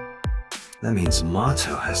 That means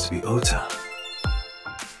Mato has to be Ota.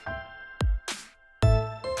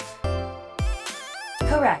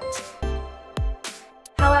 Correct.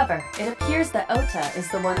 However, it appears that Ota is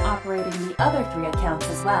the one operating the other 3 accounts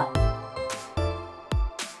as well.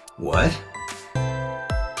 What?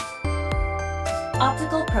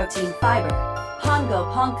 Optical Protein Fiber, Pongo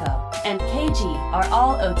Ponko, and KG are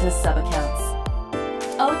all Ota's sub-accounts.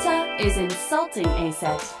 Ota is insulting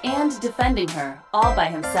A-set and defending her all by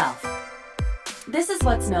himself. This is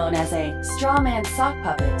what's known as a strawman sock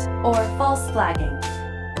puppet or false flagging.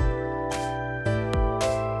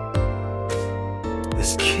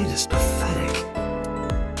 This kid is pathetic.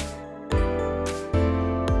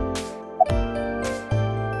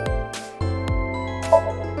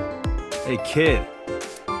 Hey, kid.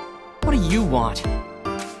 What do you want?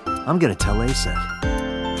 I'm gonna tell Aset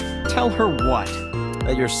Tell her what?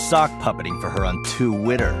 that you're sock puppeting for her on 2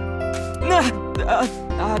 Witter.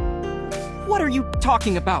 What are you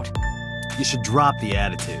talking about? You should drop the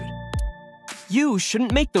attitude. You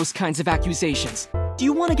shouldn't make those kinds of accusations. Do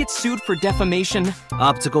you want to get sued for defamation?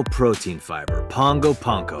 Optical protein fiber, Pongo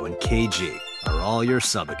Ponko, and KG are all your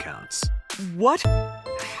sub-accounts. What?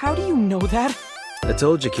 How do you know that? I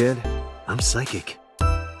told you, kid. I'm psychic.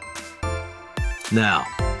 Now,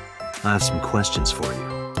 I have some questions for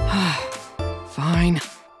you. Fine.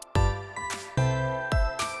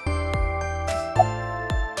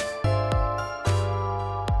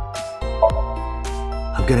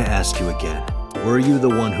 I'm gonna ask you again. Were you the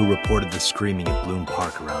one who reported the screaming at Bloom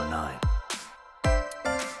Park around 9?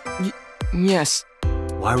 Yes.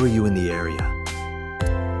 Why were you in the area?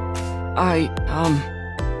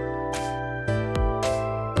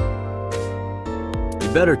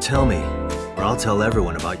 You better tell me, or I'll tell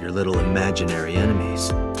everyone about your little imaginary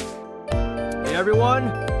enemies. Hey everyone,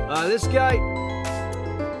 this guy...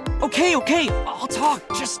 Okay, I'll talk,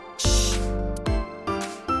 just shh.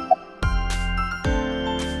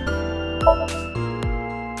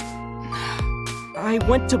 I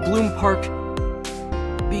went to Bloom Park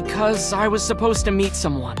because I was supposed to meet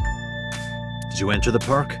someone. Did you enter the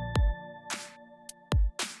park?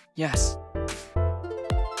 Yes.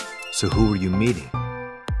 So who were you meeting?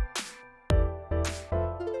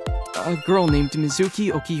 A girl named Mizuki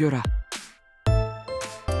Okiura.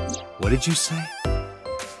 What did you say?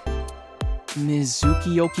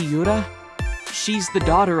 Mizuki Okiura? She's the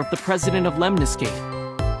daughter of the president of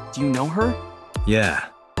Lemniscate. Do you know her? Yeah,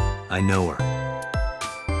 I know her.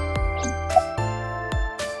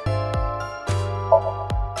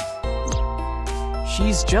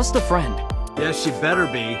 She's just a friend. Yes, she better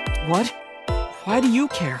be. What? Why do you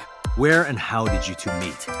care? Where and how did you two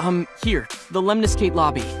meet? Here, the Lemniscate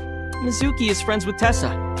lobby. Mizuki is friends with Tessa.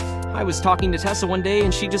 I was talking to Tessa one day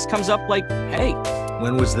and she just comes up like, hey.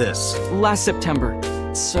 When was this? Last September.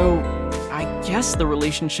 So, I guess the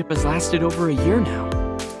relationship has lasted over a year now.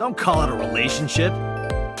 Don't call it a relationship.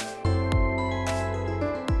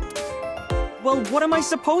 Well, what am I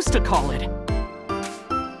supposed to call it?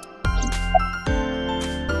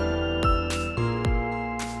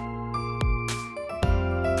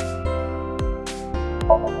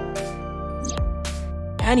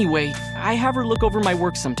 Anyway, I have her look over my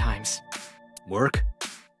work sometimes. Work?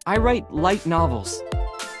 I write light novels.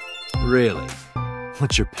 Really?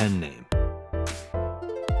 What's your pen name?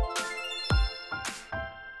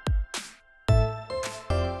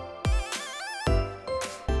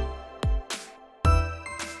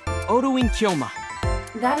 Odoin Kyoma.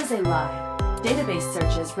 That is a lie. Database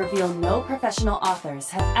searches reveal no professional authors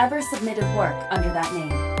have ever submitted work under that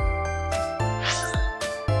name.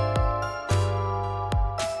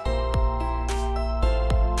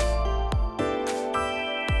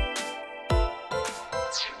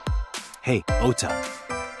 Hey, Ota,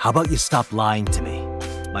 how about you stop lying to me?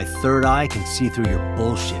 My third eye can see through your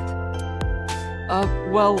bullshit.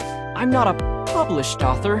 Well, I'm not a published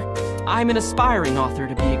author. I'm an aspiring author,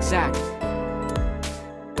 to be exact.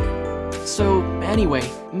 So, anyway,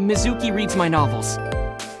 Mizuki reads my novels.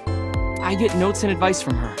 I get notes and advice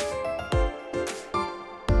from her.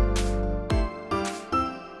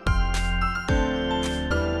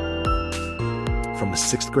 From a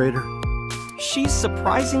 6th grader? She's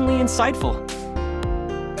surprisingly insightful.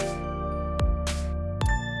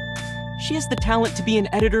 She has the talent to be an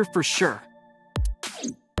editor for sure.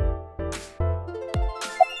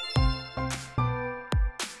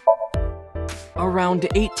 Around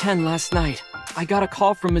 8:10 last night, I got a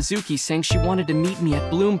call from Mizuki saying she wanted to meet me at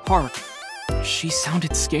Bloom Park. She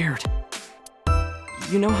sounded scared.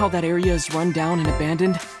 You know how that area is run down and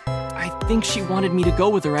abandoned? I think she wanted me to go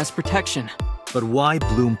with her as protection. But why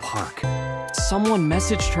Bloom Park? Someone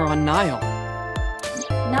messaged her on Nile.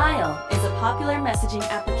 Nile is a popular messaging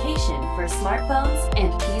application for smartphones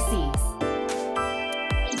and PCs.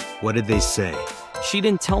 What did they say? She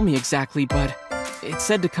didn't tell me exactly, but it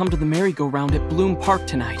said to come to the merry-go-round at Bloom Park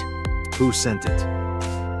tonight. Who sent it?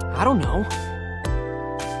 I don't know.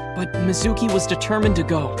 But Mizuki was determined to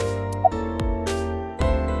go.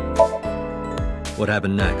 What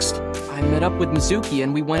happened next? I met up with Mizuki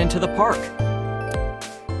and we went into the park.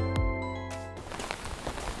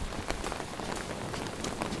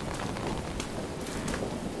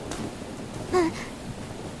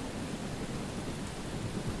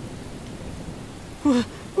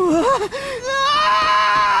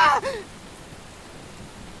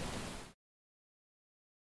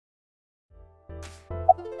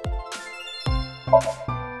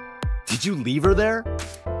 Did you leave her there?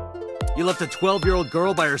 You left a 12-year-old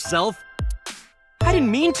girl by herself? I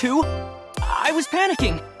didn't mean to. I was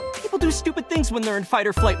panicking. People do stupid things when they're in fight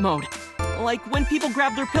or flight mode. Like when people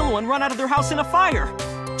grab their pillow and run out of their house in a fire.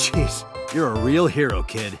 Jeez, you're a real hero,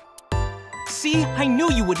 kid. See, I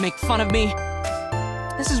knew you would make fun of me.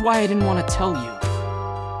 This is why I didn't want to tell you.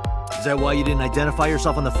 Is that why you didn't identify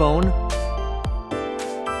yourself on the phone?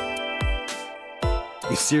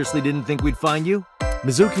 You seriously didn't think we'd find you?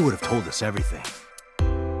 Mizuki would have told us everything.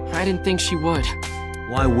 I didn't think she would.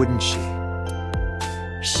 Why wouldn't she?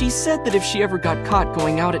 She said that if she ever got caught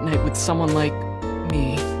going out at night with someone like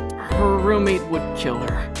me, her roommate would kill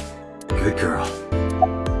her. Good girl.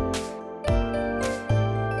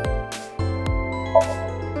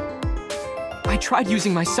 I tried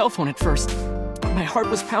using my cell phone at first. My heart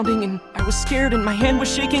was pounding and I was scared and my hand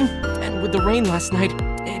was shaking. And with the rain last night,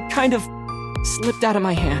 it kind of slipped out of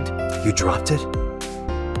my hand. You dropped it?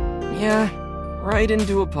 Yeah, right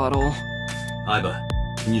into a puddle. Aiba,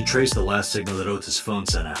 can you trace the last signal that Ota's phone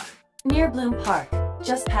sent out? Near Bloom Park,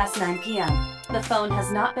 just past 9 p.m. The phone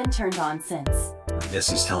has not been turned on since. I guess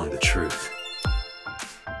he's telling the truth.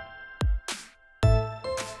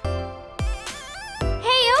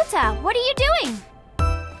 Hey, Ota, what are you doing?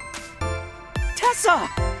 Tessa!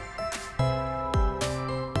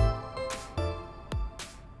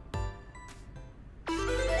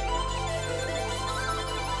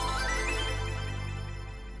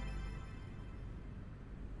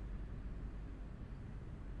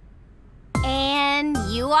 And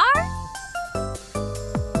you are?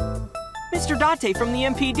 Mr. Date from the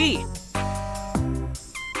MPD.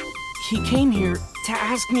 He came here to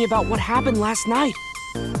ask me about what happened last night.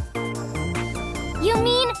 You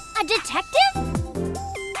mean a detective?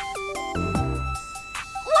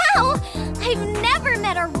 Wow! I've never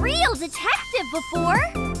met a real detective before!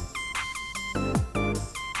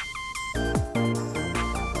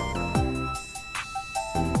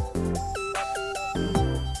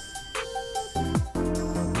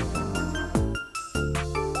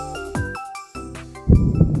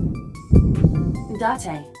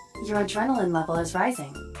 Date, your adrenaline level is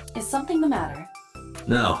rising. Is something the matter?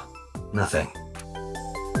 No, nothing.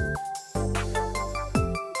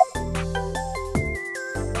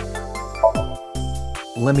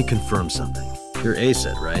 Let me confirm something. You're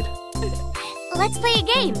A-set, right? Let's play a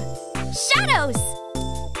game! Shadows!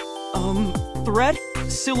 Thread?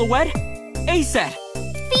 Silhouette? A-set!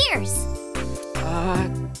 Fierce!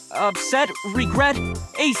 Upset? Regret?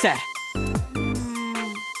 A-set!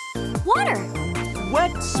 Water!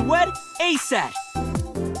 Wet? Sweat? A-set!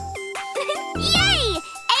 Yay!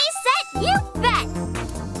 A-set, you bet!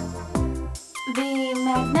 The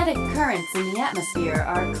magnetic currents in the atmosphere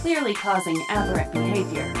are clearly causing aberrant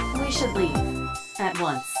behavior. We should leave. At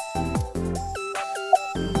once.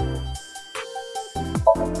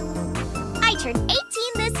 I turned 18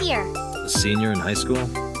 this year. A senior in high school?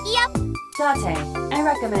 Yep. Date, I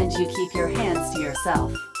recommend you keep your hands to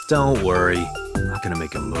yourself. Don't worry. I'm not gonna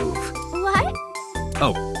make a move. What?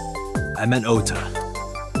 Oh, I meant Ota.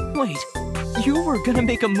 Wait, you were gonna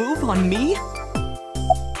make a move on me?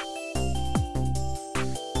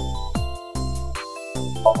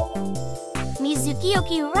 Mizuki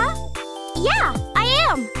Okiura? Yeah, I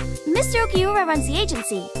am! Mr. Okiura runs the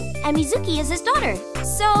agency, and Mizuki is his daughter,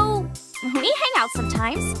 so we hang out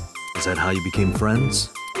sometimes. Is that how you became friends?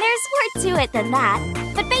 There's more to it than that,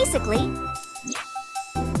 but basically...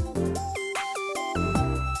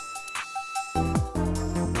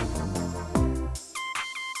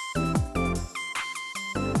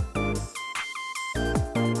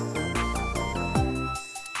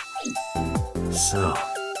 So,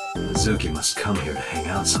 Mizuki must come here to hang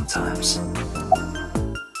out sometimes.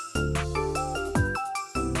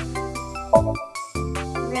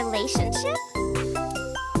 Relationship?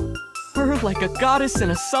 Her like a goddess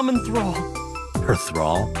and a summoned thrall. Her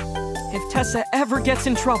thrall? If Tessa ever gets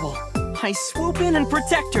in trouble, I swoop in and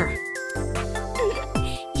protect her.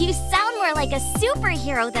 You sound more like a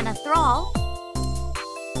superhero than a thrall.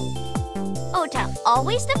 Ota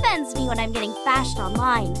always defends me when I'm getting bashed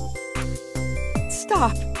online.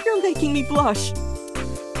 Stop! You're making me blush.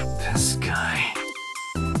 This guy...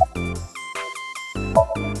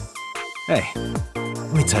 Hey,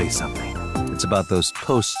 let me tell you something. It's about those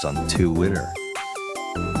posts on Twitter.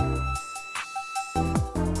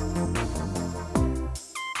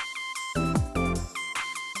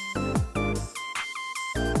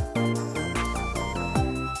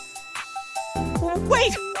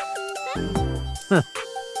 Wait! Huh.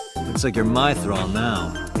 Looks like you're my thrall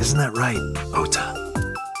now. Isn't that right, Ota?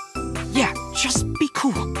 Yeah, just be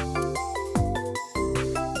cool.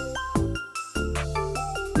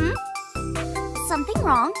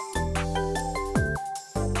 wrong.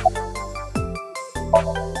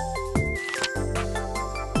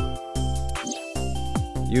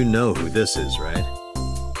 You know who this is, right?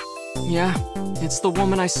 Yeah, it's the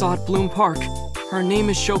woman I saw at Bloom Park. Her name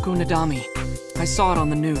is Shoko Nadami. I saw it on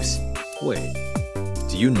the news. Wait,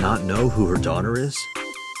 do you not know who her daughter is?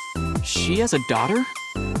 She has a daughter?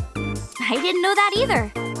 I didn't know that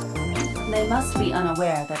either. They must be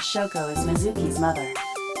unaware that Shoko is Mizuki's mother.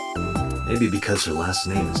 Maybe because her last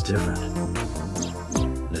name is different.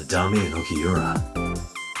 Nadami and Okiura.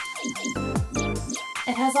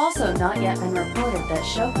 It has also not yet been reported that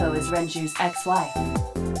Shoko is Renju's ex-wife.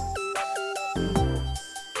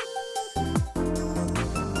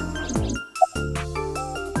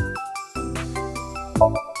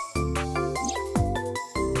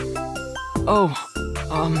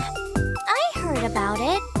 I heard about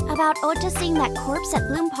it. About Ota seeing that corpse at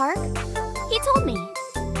Bloom Park. He told me.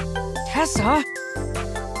 Tessa?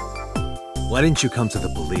 Why didn't you come to the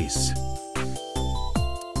police?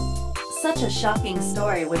 Such a shocking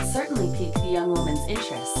story would certainly pique the young woman's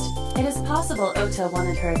interest. It is possible Ota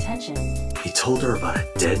wanted her attention. He told her about a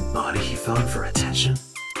dead body he found for attention?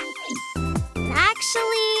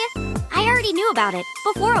 Actually, I already knew about it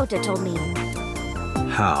before Ota told me.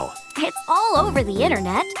 How? It's all over the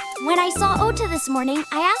internet. When I saw Ota this morning,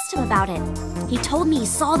 I asked him about it. He told me he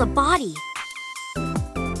saw the body.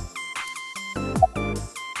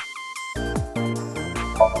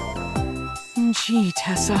 Gee,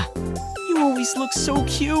 Tessa, you always look so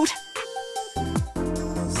cute.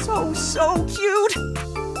 So cute.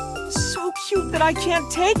 So cute that I can't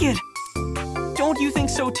take it. Don't you think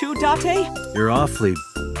so too, Date? You're awfully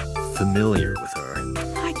familiar with her.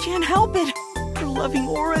 I can't help it. Her loving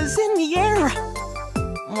aura is in the air.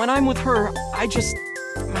 When I'm with her,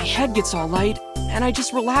 my head gets all light, and I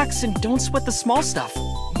just relax and don't sweat the small stuff,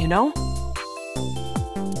 you know?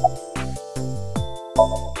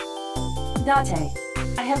 Date,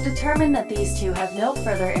 I have determined that these two have no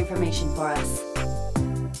further information for us.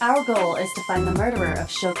 Our goal is to find the murderer of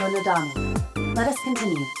Shoko Nadami. Let us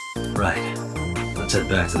continue. Right. Let's head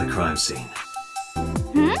back to the crime scene.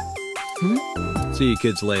 See you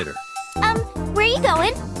kids later. Where are you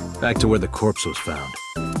going? Back to where the corpse was found.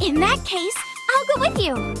 In that case, I'll go with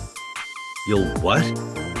you. You'll what?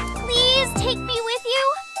 Please take me with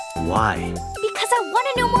you. Why? Because I want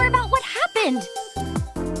to know more about what happened.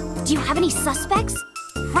 Do you have any suspects?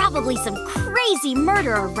 Probably some crazy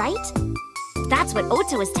murderer, right? That's what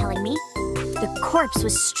Ota was telling me. The corpse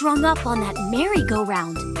was strung up on that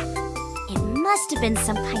merry-go-round. It must have been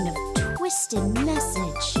some kind of twisted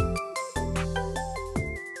message.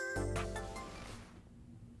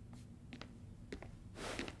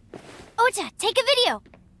 Ota, take a video.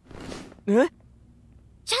 Huh?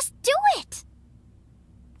 Just do it.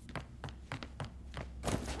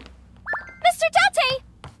 Mr. Date!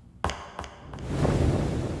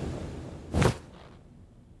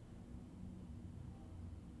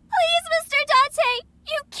 Please, Mr. Date,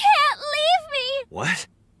 you can't leave me. What?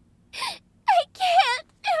 I can't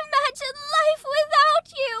imagine life without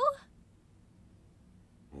you.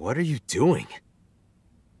 What are you doing?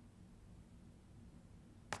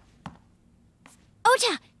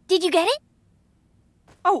 Ota, did you get it?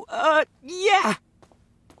 Oh, yeah.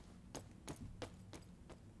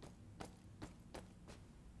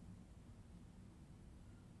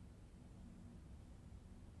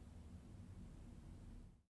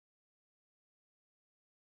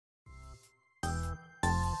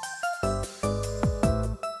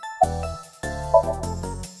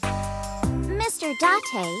 Mr.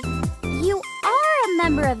 Date, you are a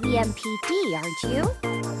member of the MPD, aren't you?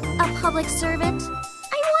 A public servant?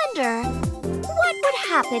 I wonder, what would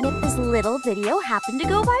happen if this little video happened to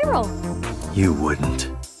go viral? You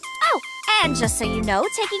wouldn't. Oh, and just so you know,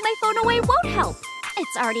 taking my phone away won't help.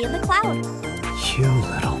 It's already in the cloud. You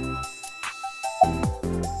little...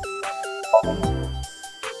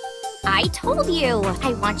 I told you!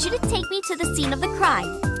 I want you to take me to the scene of the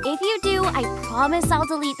crime. If you do, I promise I'll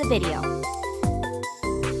delete the video.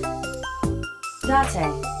 Date,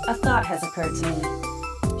 a thought has occurred to me.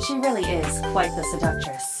 She really is quite the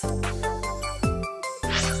seductress.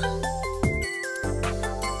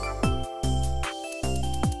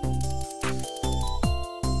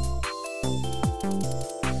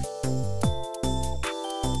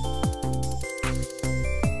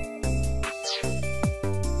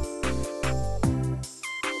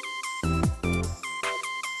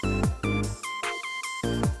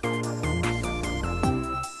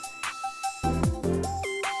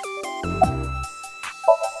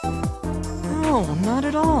 No, not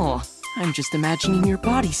at all. I'm just imagining your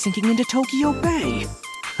body sinking into Tokyo Bay.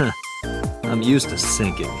 I'm used to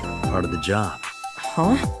sinking. Part of the job.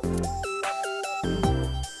 Huh?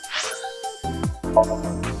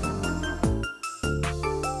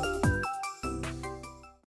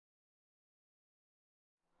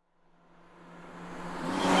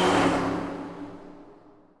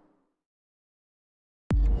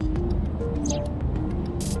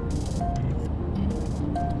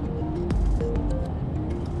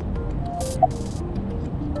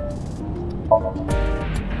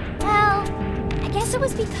 It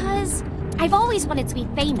was because I've always wanted to be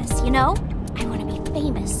famous, you know? I want to be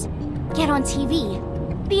famous. Get on TV.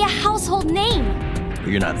 Be a household name. But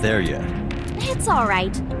you're not there yet. It's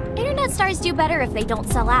alright. Internet stars do better if they don't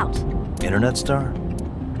sell out. Internet star?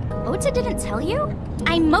 Ota didn't tell you?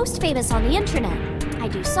 I'm most famous on the internet. I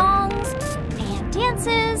do songs, and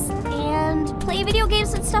dances, and play video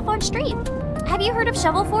games and stuff on stream. Have you heard of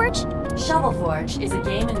Shovel Forge? Shovel Forge is a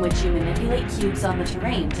game in which you manipulate cubes on the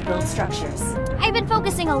terrain to build structures. I've been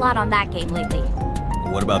focusing a lot on that game lately.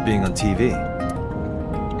 What about being on TV?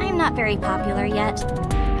 I'm not very popular yet.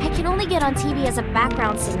 I can only get on TV as a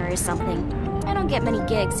background singer or something. I don't get many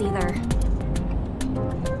gigs either.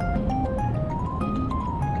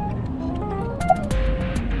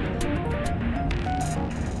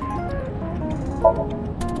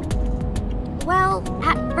 Well,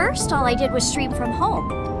 at first all I did was stream from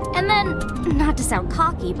home. And then, not to sound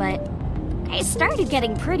cocky, but I started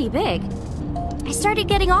getting pretty big. I started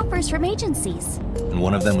getting offers from agencies. And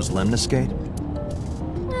one of them was Lemniscate?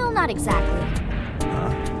 Well, not exactly.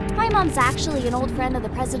 Huh? My mom's actually an old friend of the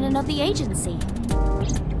president of the agency.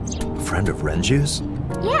 A friend of Renju's?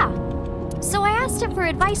 Yeah. So I asked him for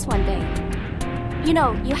advice one day. You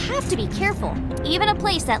know, you have to be careful. Even a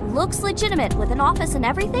place that looks legitimate with an office and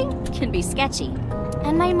everything can be sketchy.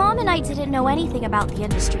 And my mom and I didn't know anything about the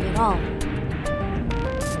industry at all.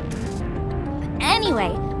 Anyway,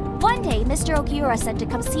 one day Mr. Okiura said to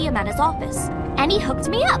come see him at his office, and he hooked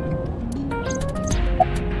me up.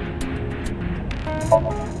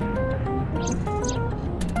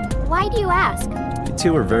 Why do you ask? You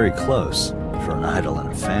two are very close, for an idol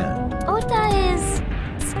and a fan. Ota is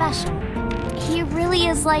special. He really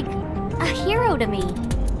is like a hero to me.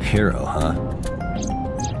 Hero, huh?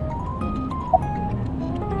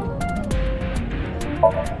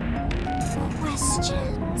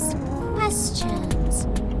 Questions.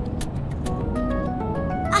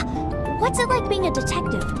 What's it like being a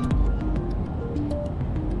detective?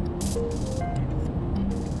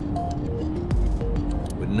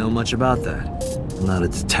 Wouldn't know much about that. I'm not a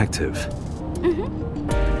detective.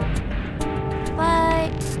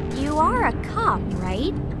 But you are a cop,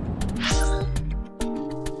 right?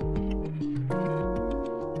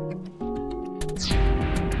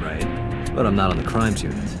 Right. But I'm not on the crimes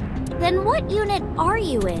unit. Then what unit are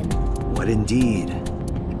you in? What indeed?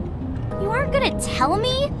 You aren't gonna tell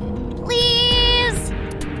me? Please!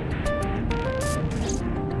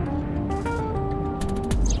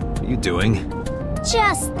 What are you doing?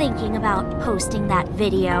 Just thinking about posting that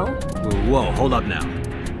video. Whoa, hold up now.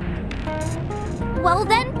 Well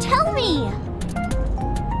then, tell me!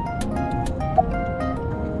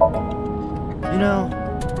 You know,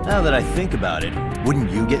 now that I think about it,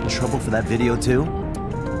 wouldn't you get in trouble for that video too?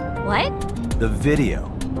 What? The video.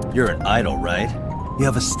 You're an idol, right? You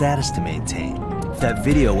have a status to maintain. If that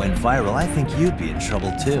video went viral, I think you'd be in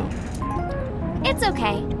trouble too. It's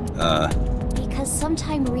okay. Because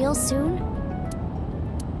sometime real soon,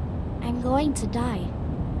 I'm going to die.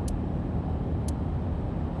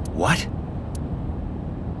 What?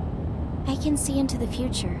 I can see into the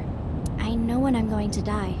future. I know when I'm going to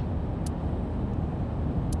die.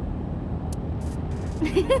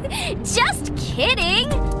 Just kidding!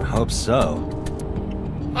 Hope so.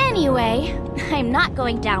 Anyway, I'm not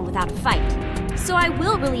going down without a fight. So I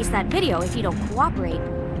will release that video if you don't cooperate.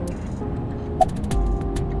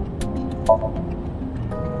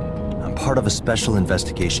 I'm part of a special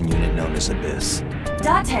investigation unit known as Abyss.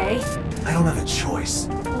 Date! I don't have a choice.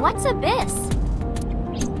 What's Abyss?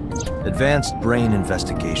 Advanced Brain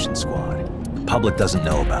Investigation Squad. The public doesn't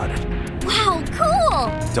know about it. Wow, cool!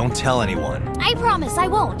 Don't tell anyone. I promise I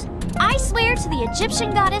won't. I swear to the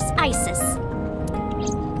Egyptian goddess Isis.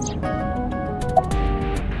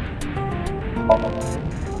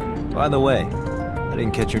 By the way, I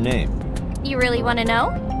didn't catch your name. You really want to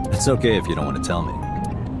know? It's okay if you don't want to tell me.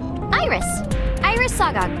 Iris. Iris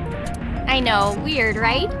Sagan. I know, weird,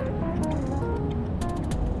 right?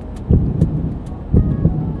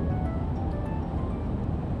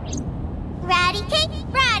 Ratty cake,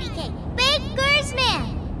 baker's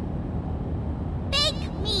man. Bake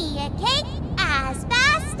me a cake as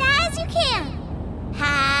fast as you can.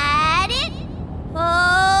 Pat it,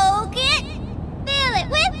 poke it,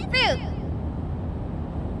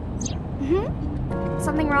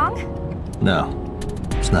 No,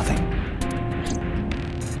 it's nothing.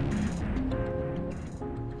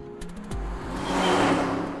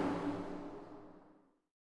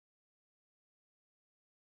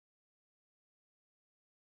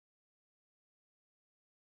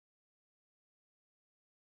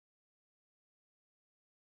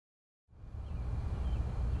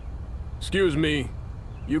 Excuse me.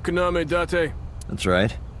 You Kaname Date? That's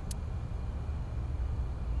right.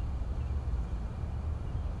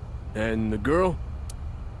 And the girl?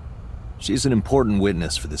 She's an important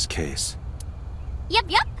witness for this case. Yep.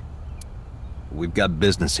 We've got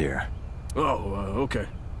business here. Oh, okay.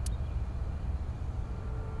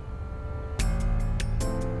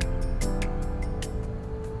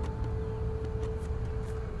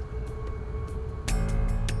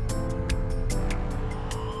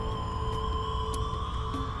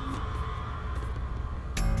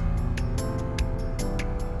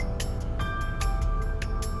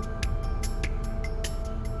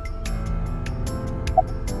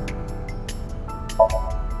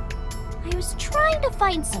 I was trying to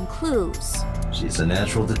find some clues. She's a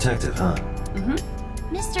natural detective, huh? Mm-hmm.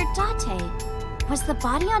 Mr. Date, was the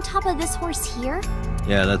body on top of this horse here?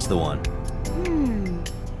 Yeah, that's the one.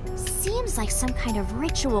 Seems like some kind of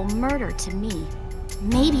ritual murder to me.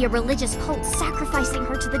 Maybe a religious cult sacrificing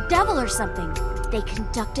her to the devil or something. They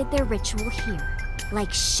conducted their ritual here,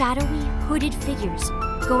 like shadowy, hooded figures,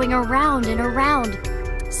 going around and around,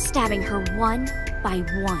 stabbing her one by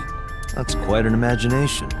one. That's quite an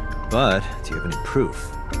imagination. But, do you have any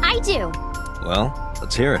proof? I do. Well,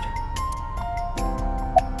 let's hear it.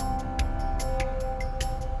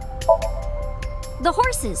 The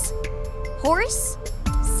horses. Horse?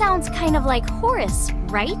 Sounds kind of like Horus,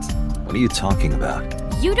 right? What are you talking about?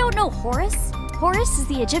 You don't know Horus? Horus is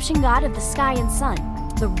the Egyptian god of the sky and sun.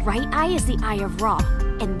 The right eye is the eye of Ra,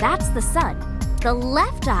 and that's the sun. The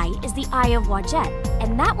left eye is the eye of Wajet,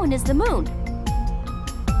 and that one is the moon.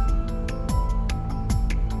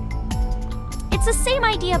 It's the same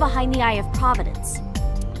idea behind the Eye of Providence.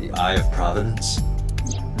 The Eye of Providence?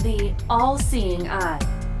 The all-seeing eye.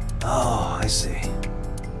 Oh, I see.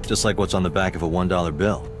 Just like what's on the back of a $1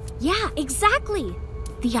 bill. Yeah, exactly.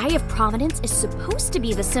 The Eye of Providence is supposed to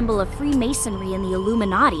be the symbol of Freemasonry and the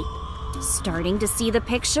Illuminati. Starting to see the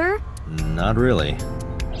picture? Not really.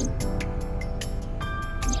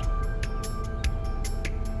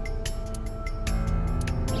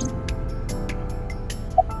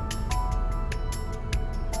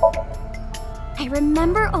 I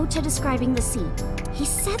remember Ota describing the scene. He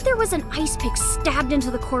said there was an ice pick stabbed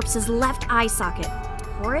into the corpse's left eye socket.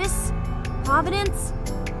 Horus? Providence?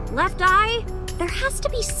 Left eye? There has to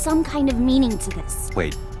be some kind of meaning to this.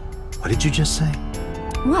 Wait, what did you just say?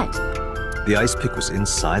 What? The ice pick was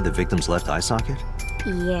inside the victim's left eye socket?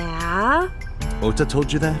 Yeah? Ota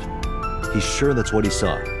told you that? He's sure that's what he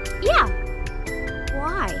saw? Yeah.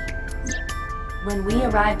 Why? When we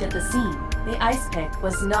arrived at the scene, the ice pick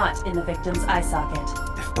was not in the victim's eye socket.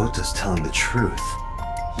 If Ota's telling the truth...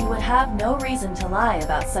 He would have no reason to lie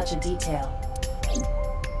about such a detail.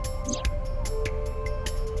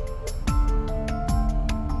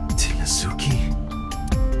 Tinazuki?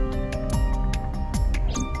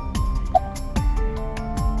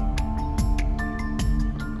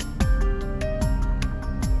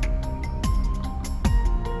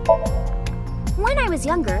 When I was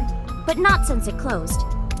younger, but not since it closed.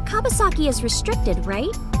 Kawasaki is restricted, right?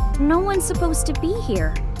 No one's supposed to be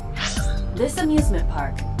here. This amusement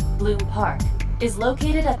park, Bloom Park, is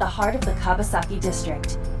located at the heart of the Kawasaki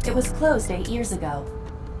district. It was closed 8 years ago.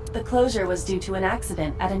 The closure was due to an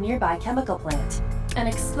accident at a nearby chemical plant. An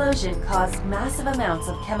explosion caused massive amounts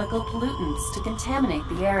of chemical pollutants to contaminate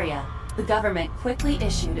the area. The government quickly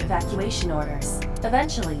issued evacuation orders.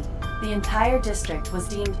 Eventually, the entire district was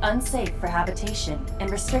deemed unsafe for habitation and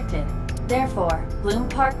restricted. Therefore, Bloom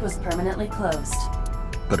Park was permanently closed.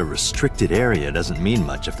 But a restricted area doesn't mean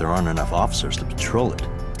much if there aren't enough officers to patrol it.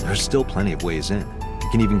 There's still plenty of ways in. You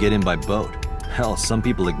can even get in by boat. Hell, some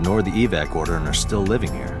people ignored the evac order and are still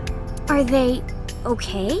living here. Are they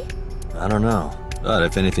okay? I don't know. But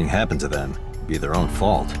if anything happened to them, it'd be their own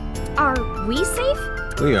fault. Are we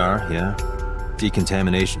safe? We are, yeah.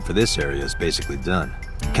 Decontamination for this area is basically done.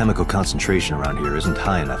 Chemical concentration around here isn't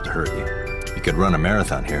high enough to hurt you. You could run a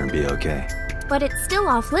marathon here and be okay. But it's still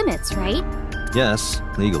off limits, right? Yes,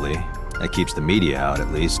 legally. That keeps the media out,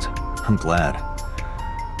 at least. I'm glad.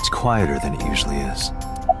 It's quieter than it usually is.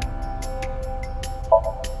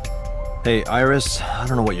 Hey, Iris, I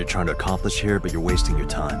don't know what you're trying to accomplish here, but you're wasting your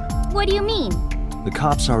time. What do you mean? The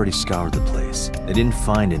cops already scoured the place. They didn't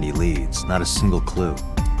find any leads, not a single clue.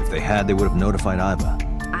 If they had, they would have notified Iba.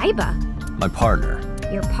 Iba? My partner.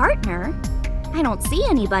 Your partner? I don't see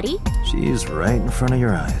anybody. She's right in front of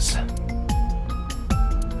your eyes.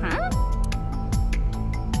 Huh?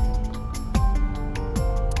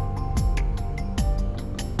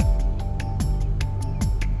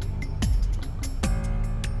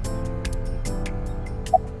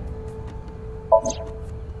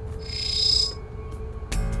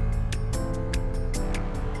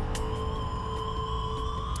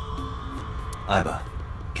 Iba,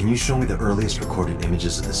 can you show me the earliest recorded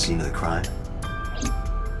images of the scene of the crime?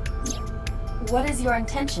 What is your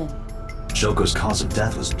intention? Shoko's cause of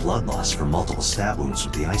death was blood loss from multiple stab wounds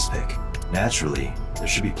with the ice pick. Naturally, there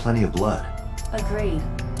should be plenty of blood. Agreed.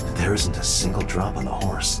 But there isn't a single drop on the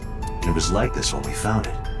horse. And it was like this when we found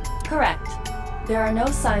it. Correct. There are no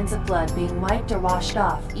signs of blood being wiped or washed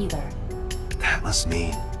off, either. That must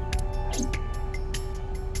mean...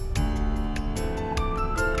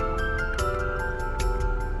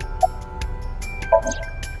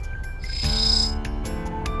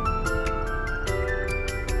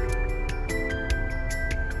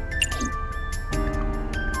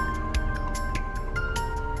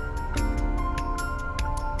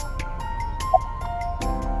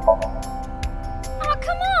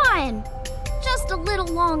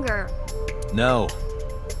 No.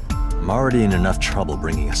 I'm already in enough trouble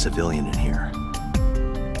bringing a civilian in here.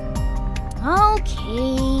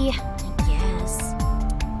 Okay, I guess.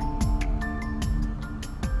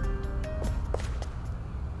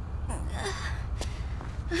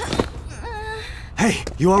 Hey,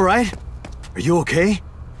 you alright? Are you okay?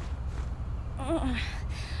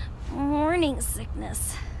 Morning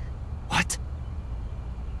sickness. What?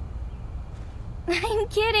 I'm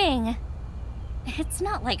kidding. It's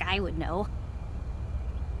not like I would know.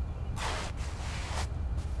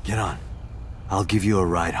 Get on. I'll give you a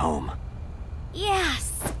ride home. Yeah,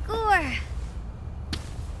 score.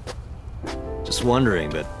 Just wondering,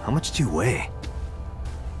 but how much do you weigh?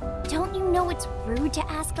 Don't you know it's rude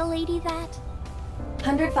to ask a lady that?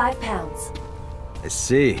 105 pounds. I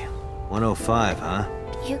see. 105, huh?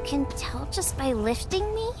 You can tell just by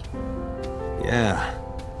lifting me? Yeah.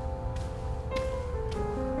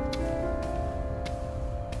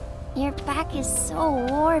 Your back is so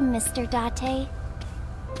warm, Mr. Date.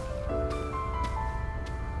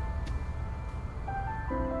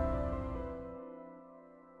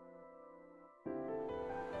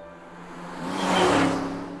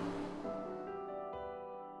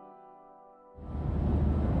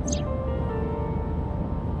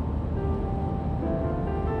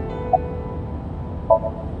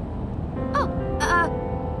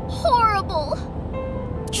 Horrible!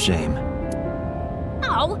 Shame.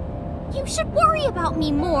 Oh, you should worry about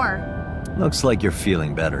me more. Looks like you're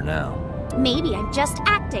feeling better now. Maybe I'm just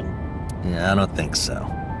acting. Yeah, I don't think so.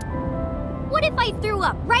 What if I threw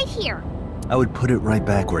up right here? I would put it right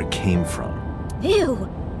back where it came from. Ew,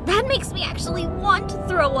 that makes me actually want to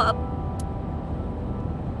throw up.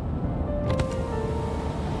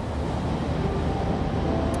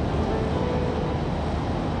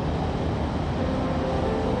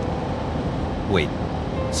 Wait,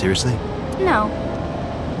 seriously? No,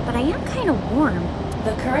 but I am kind of warm.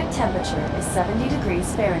 The current temperature is 70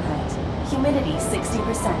 degrees Fahrenheit. Humidity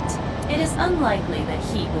 60%. It is unlikely that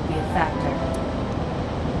heat would be a factor.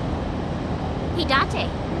 Hey, Date.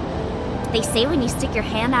 They say when you stick your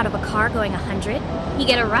hand out of a car going 100, you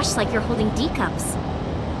get a rush like you're holding D cups.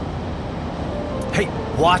 Hey,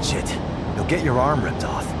 watch it! You'll get your arm ripped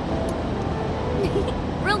off.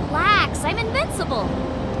 Relax, I'm invincible.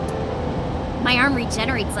 My arm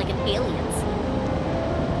regenerates like an alien's.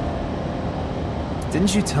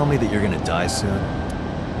 Didn't you tell me that you're gonna die soon?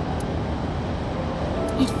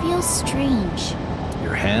 It feels strange.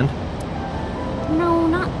 Your hand? No,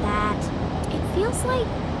 not that. It feels like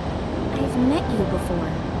I've met you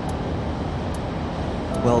before.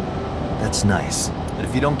 Well, that's nice. But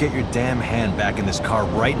if you don't get your damn hand back in this car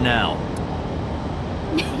right now...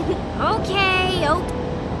 Okay, oh.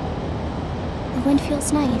 The wind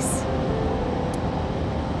feels nice.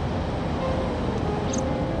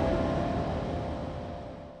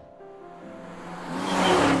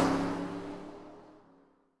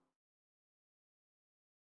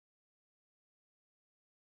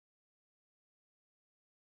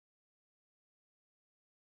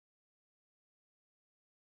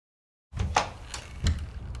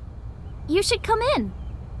 You should come in.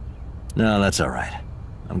 No, that's alright.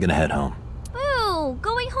 I'm gonna head home. Boo!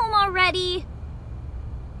 Going home already?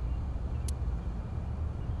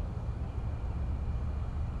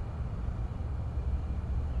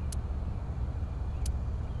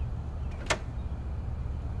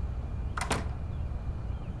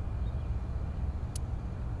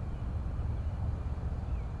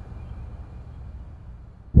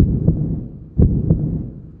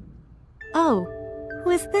 Oh, who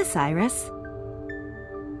is this, Iris?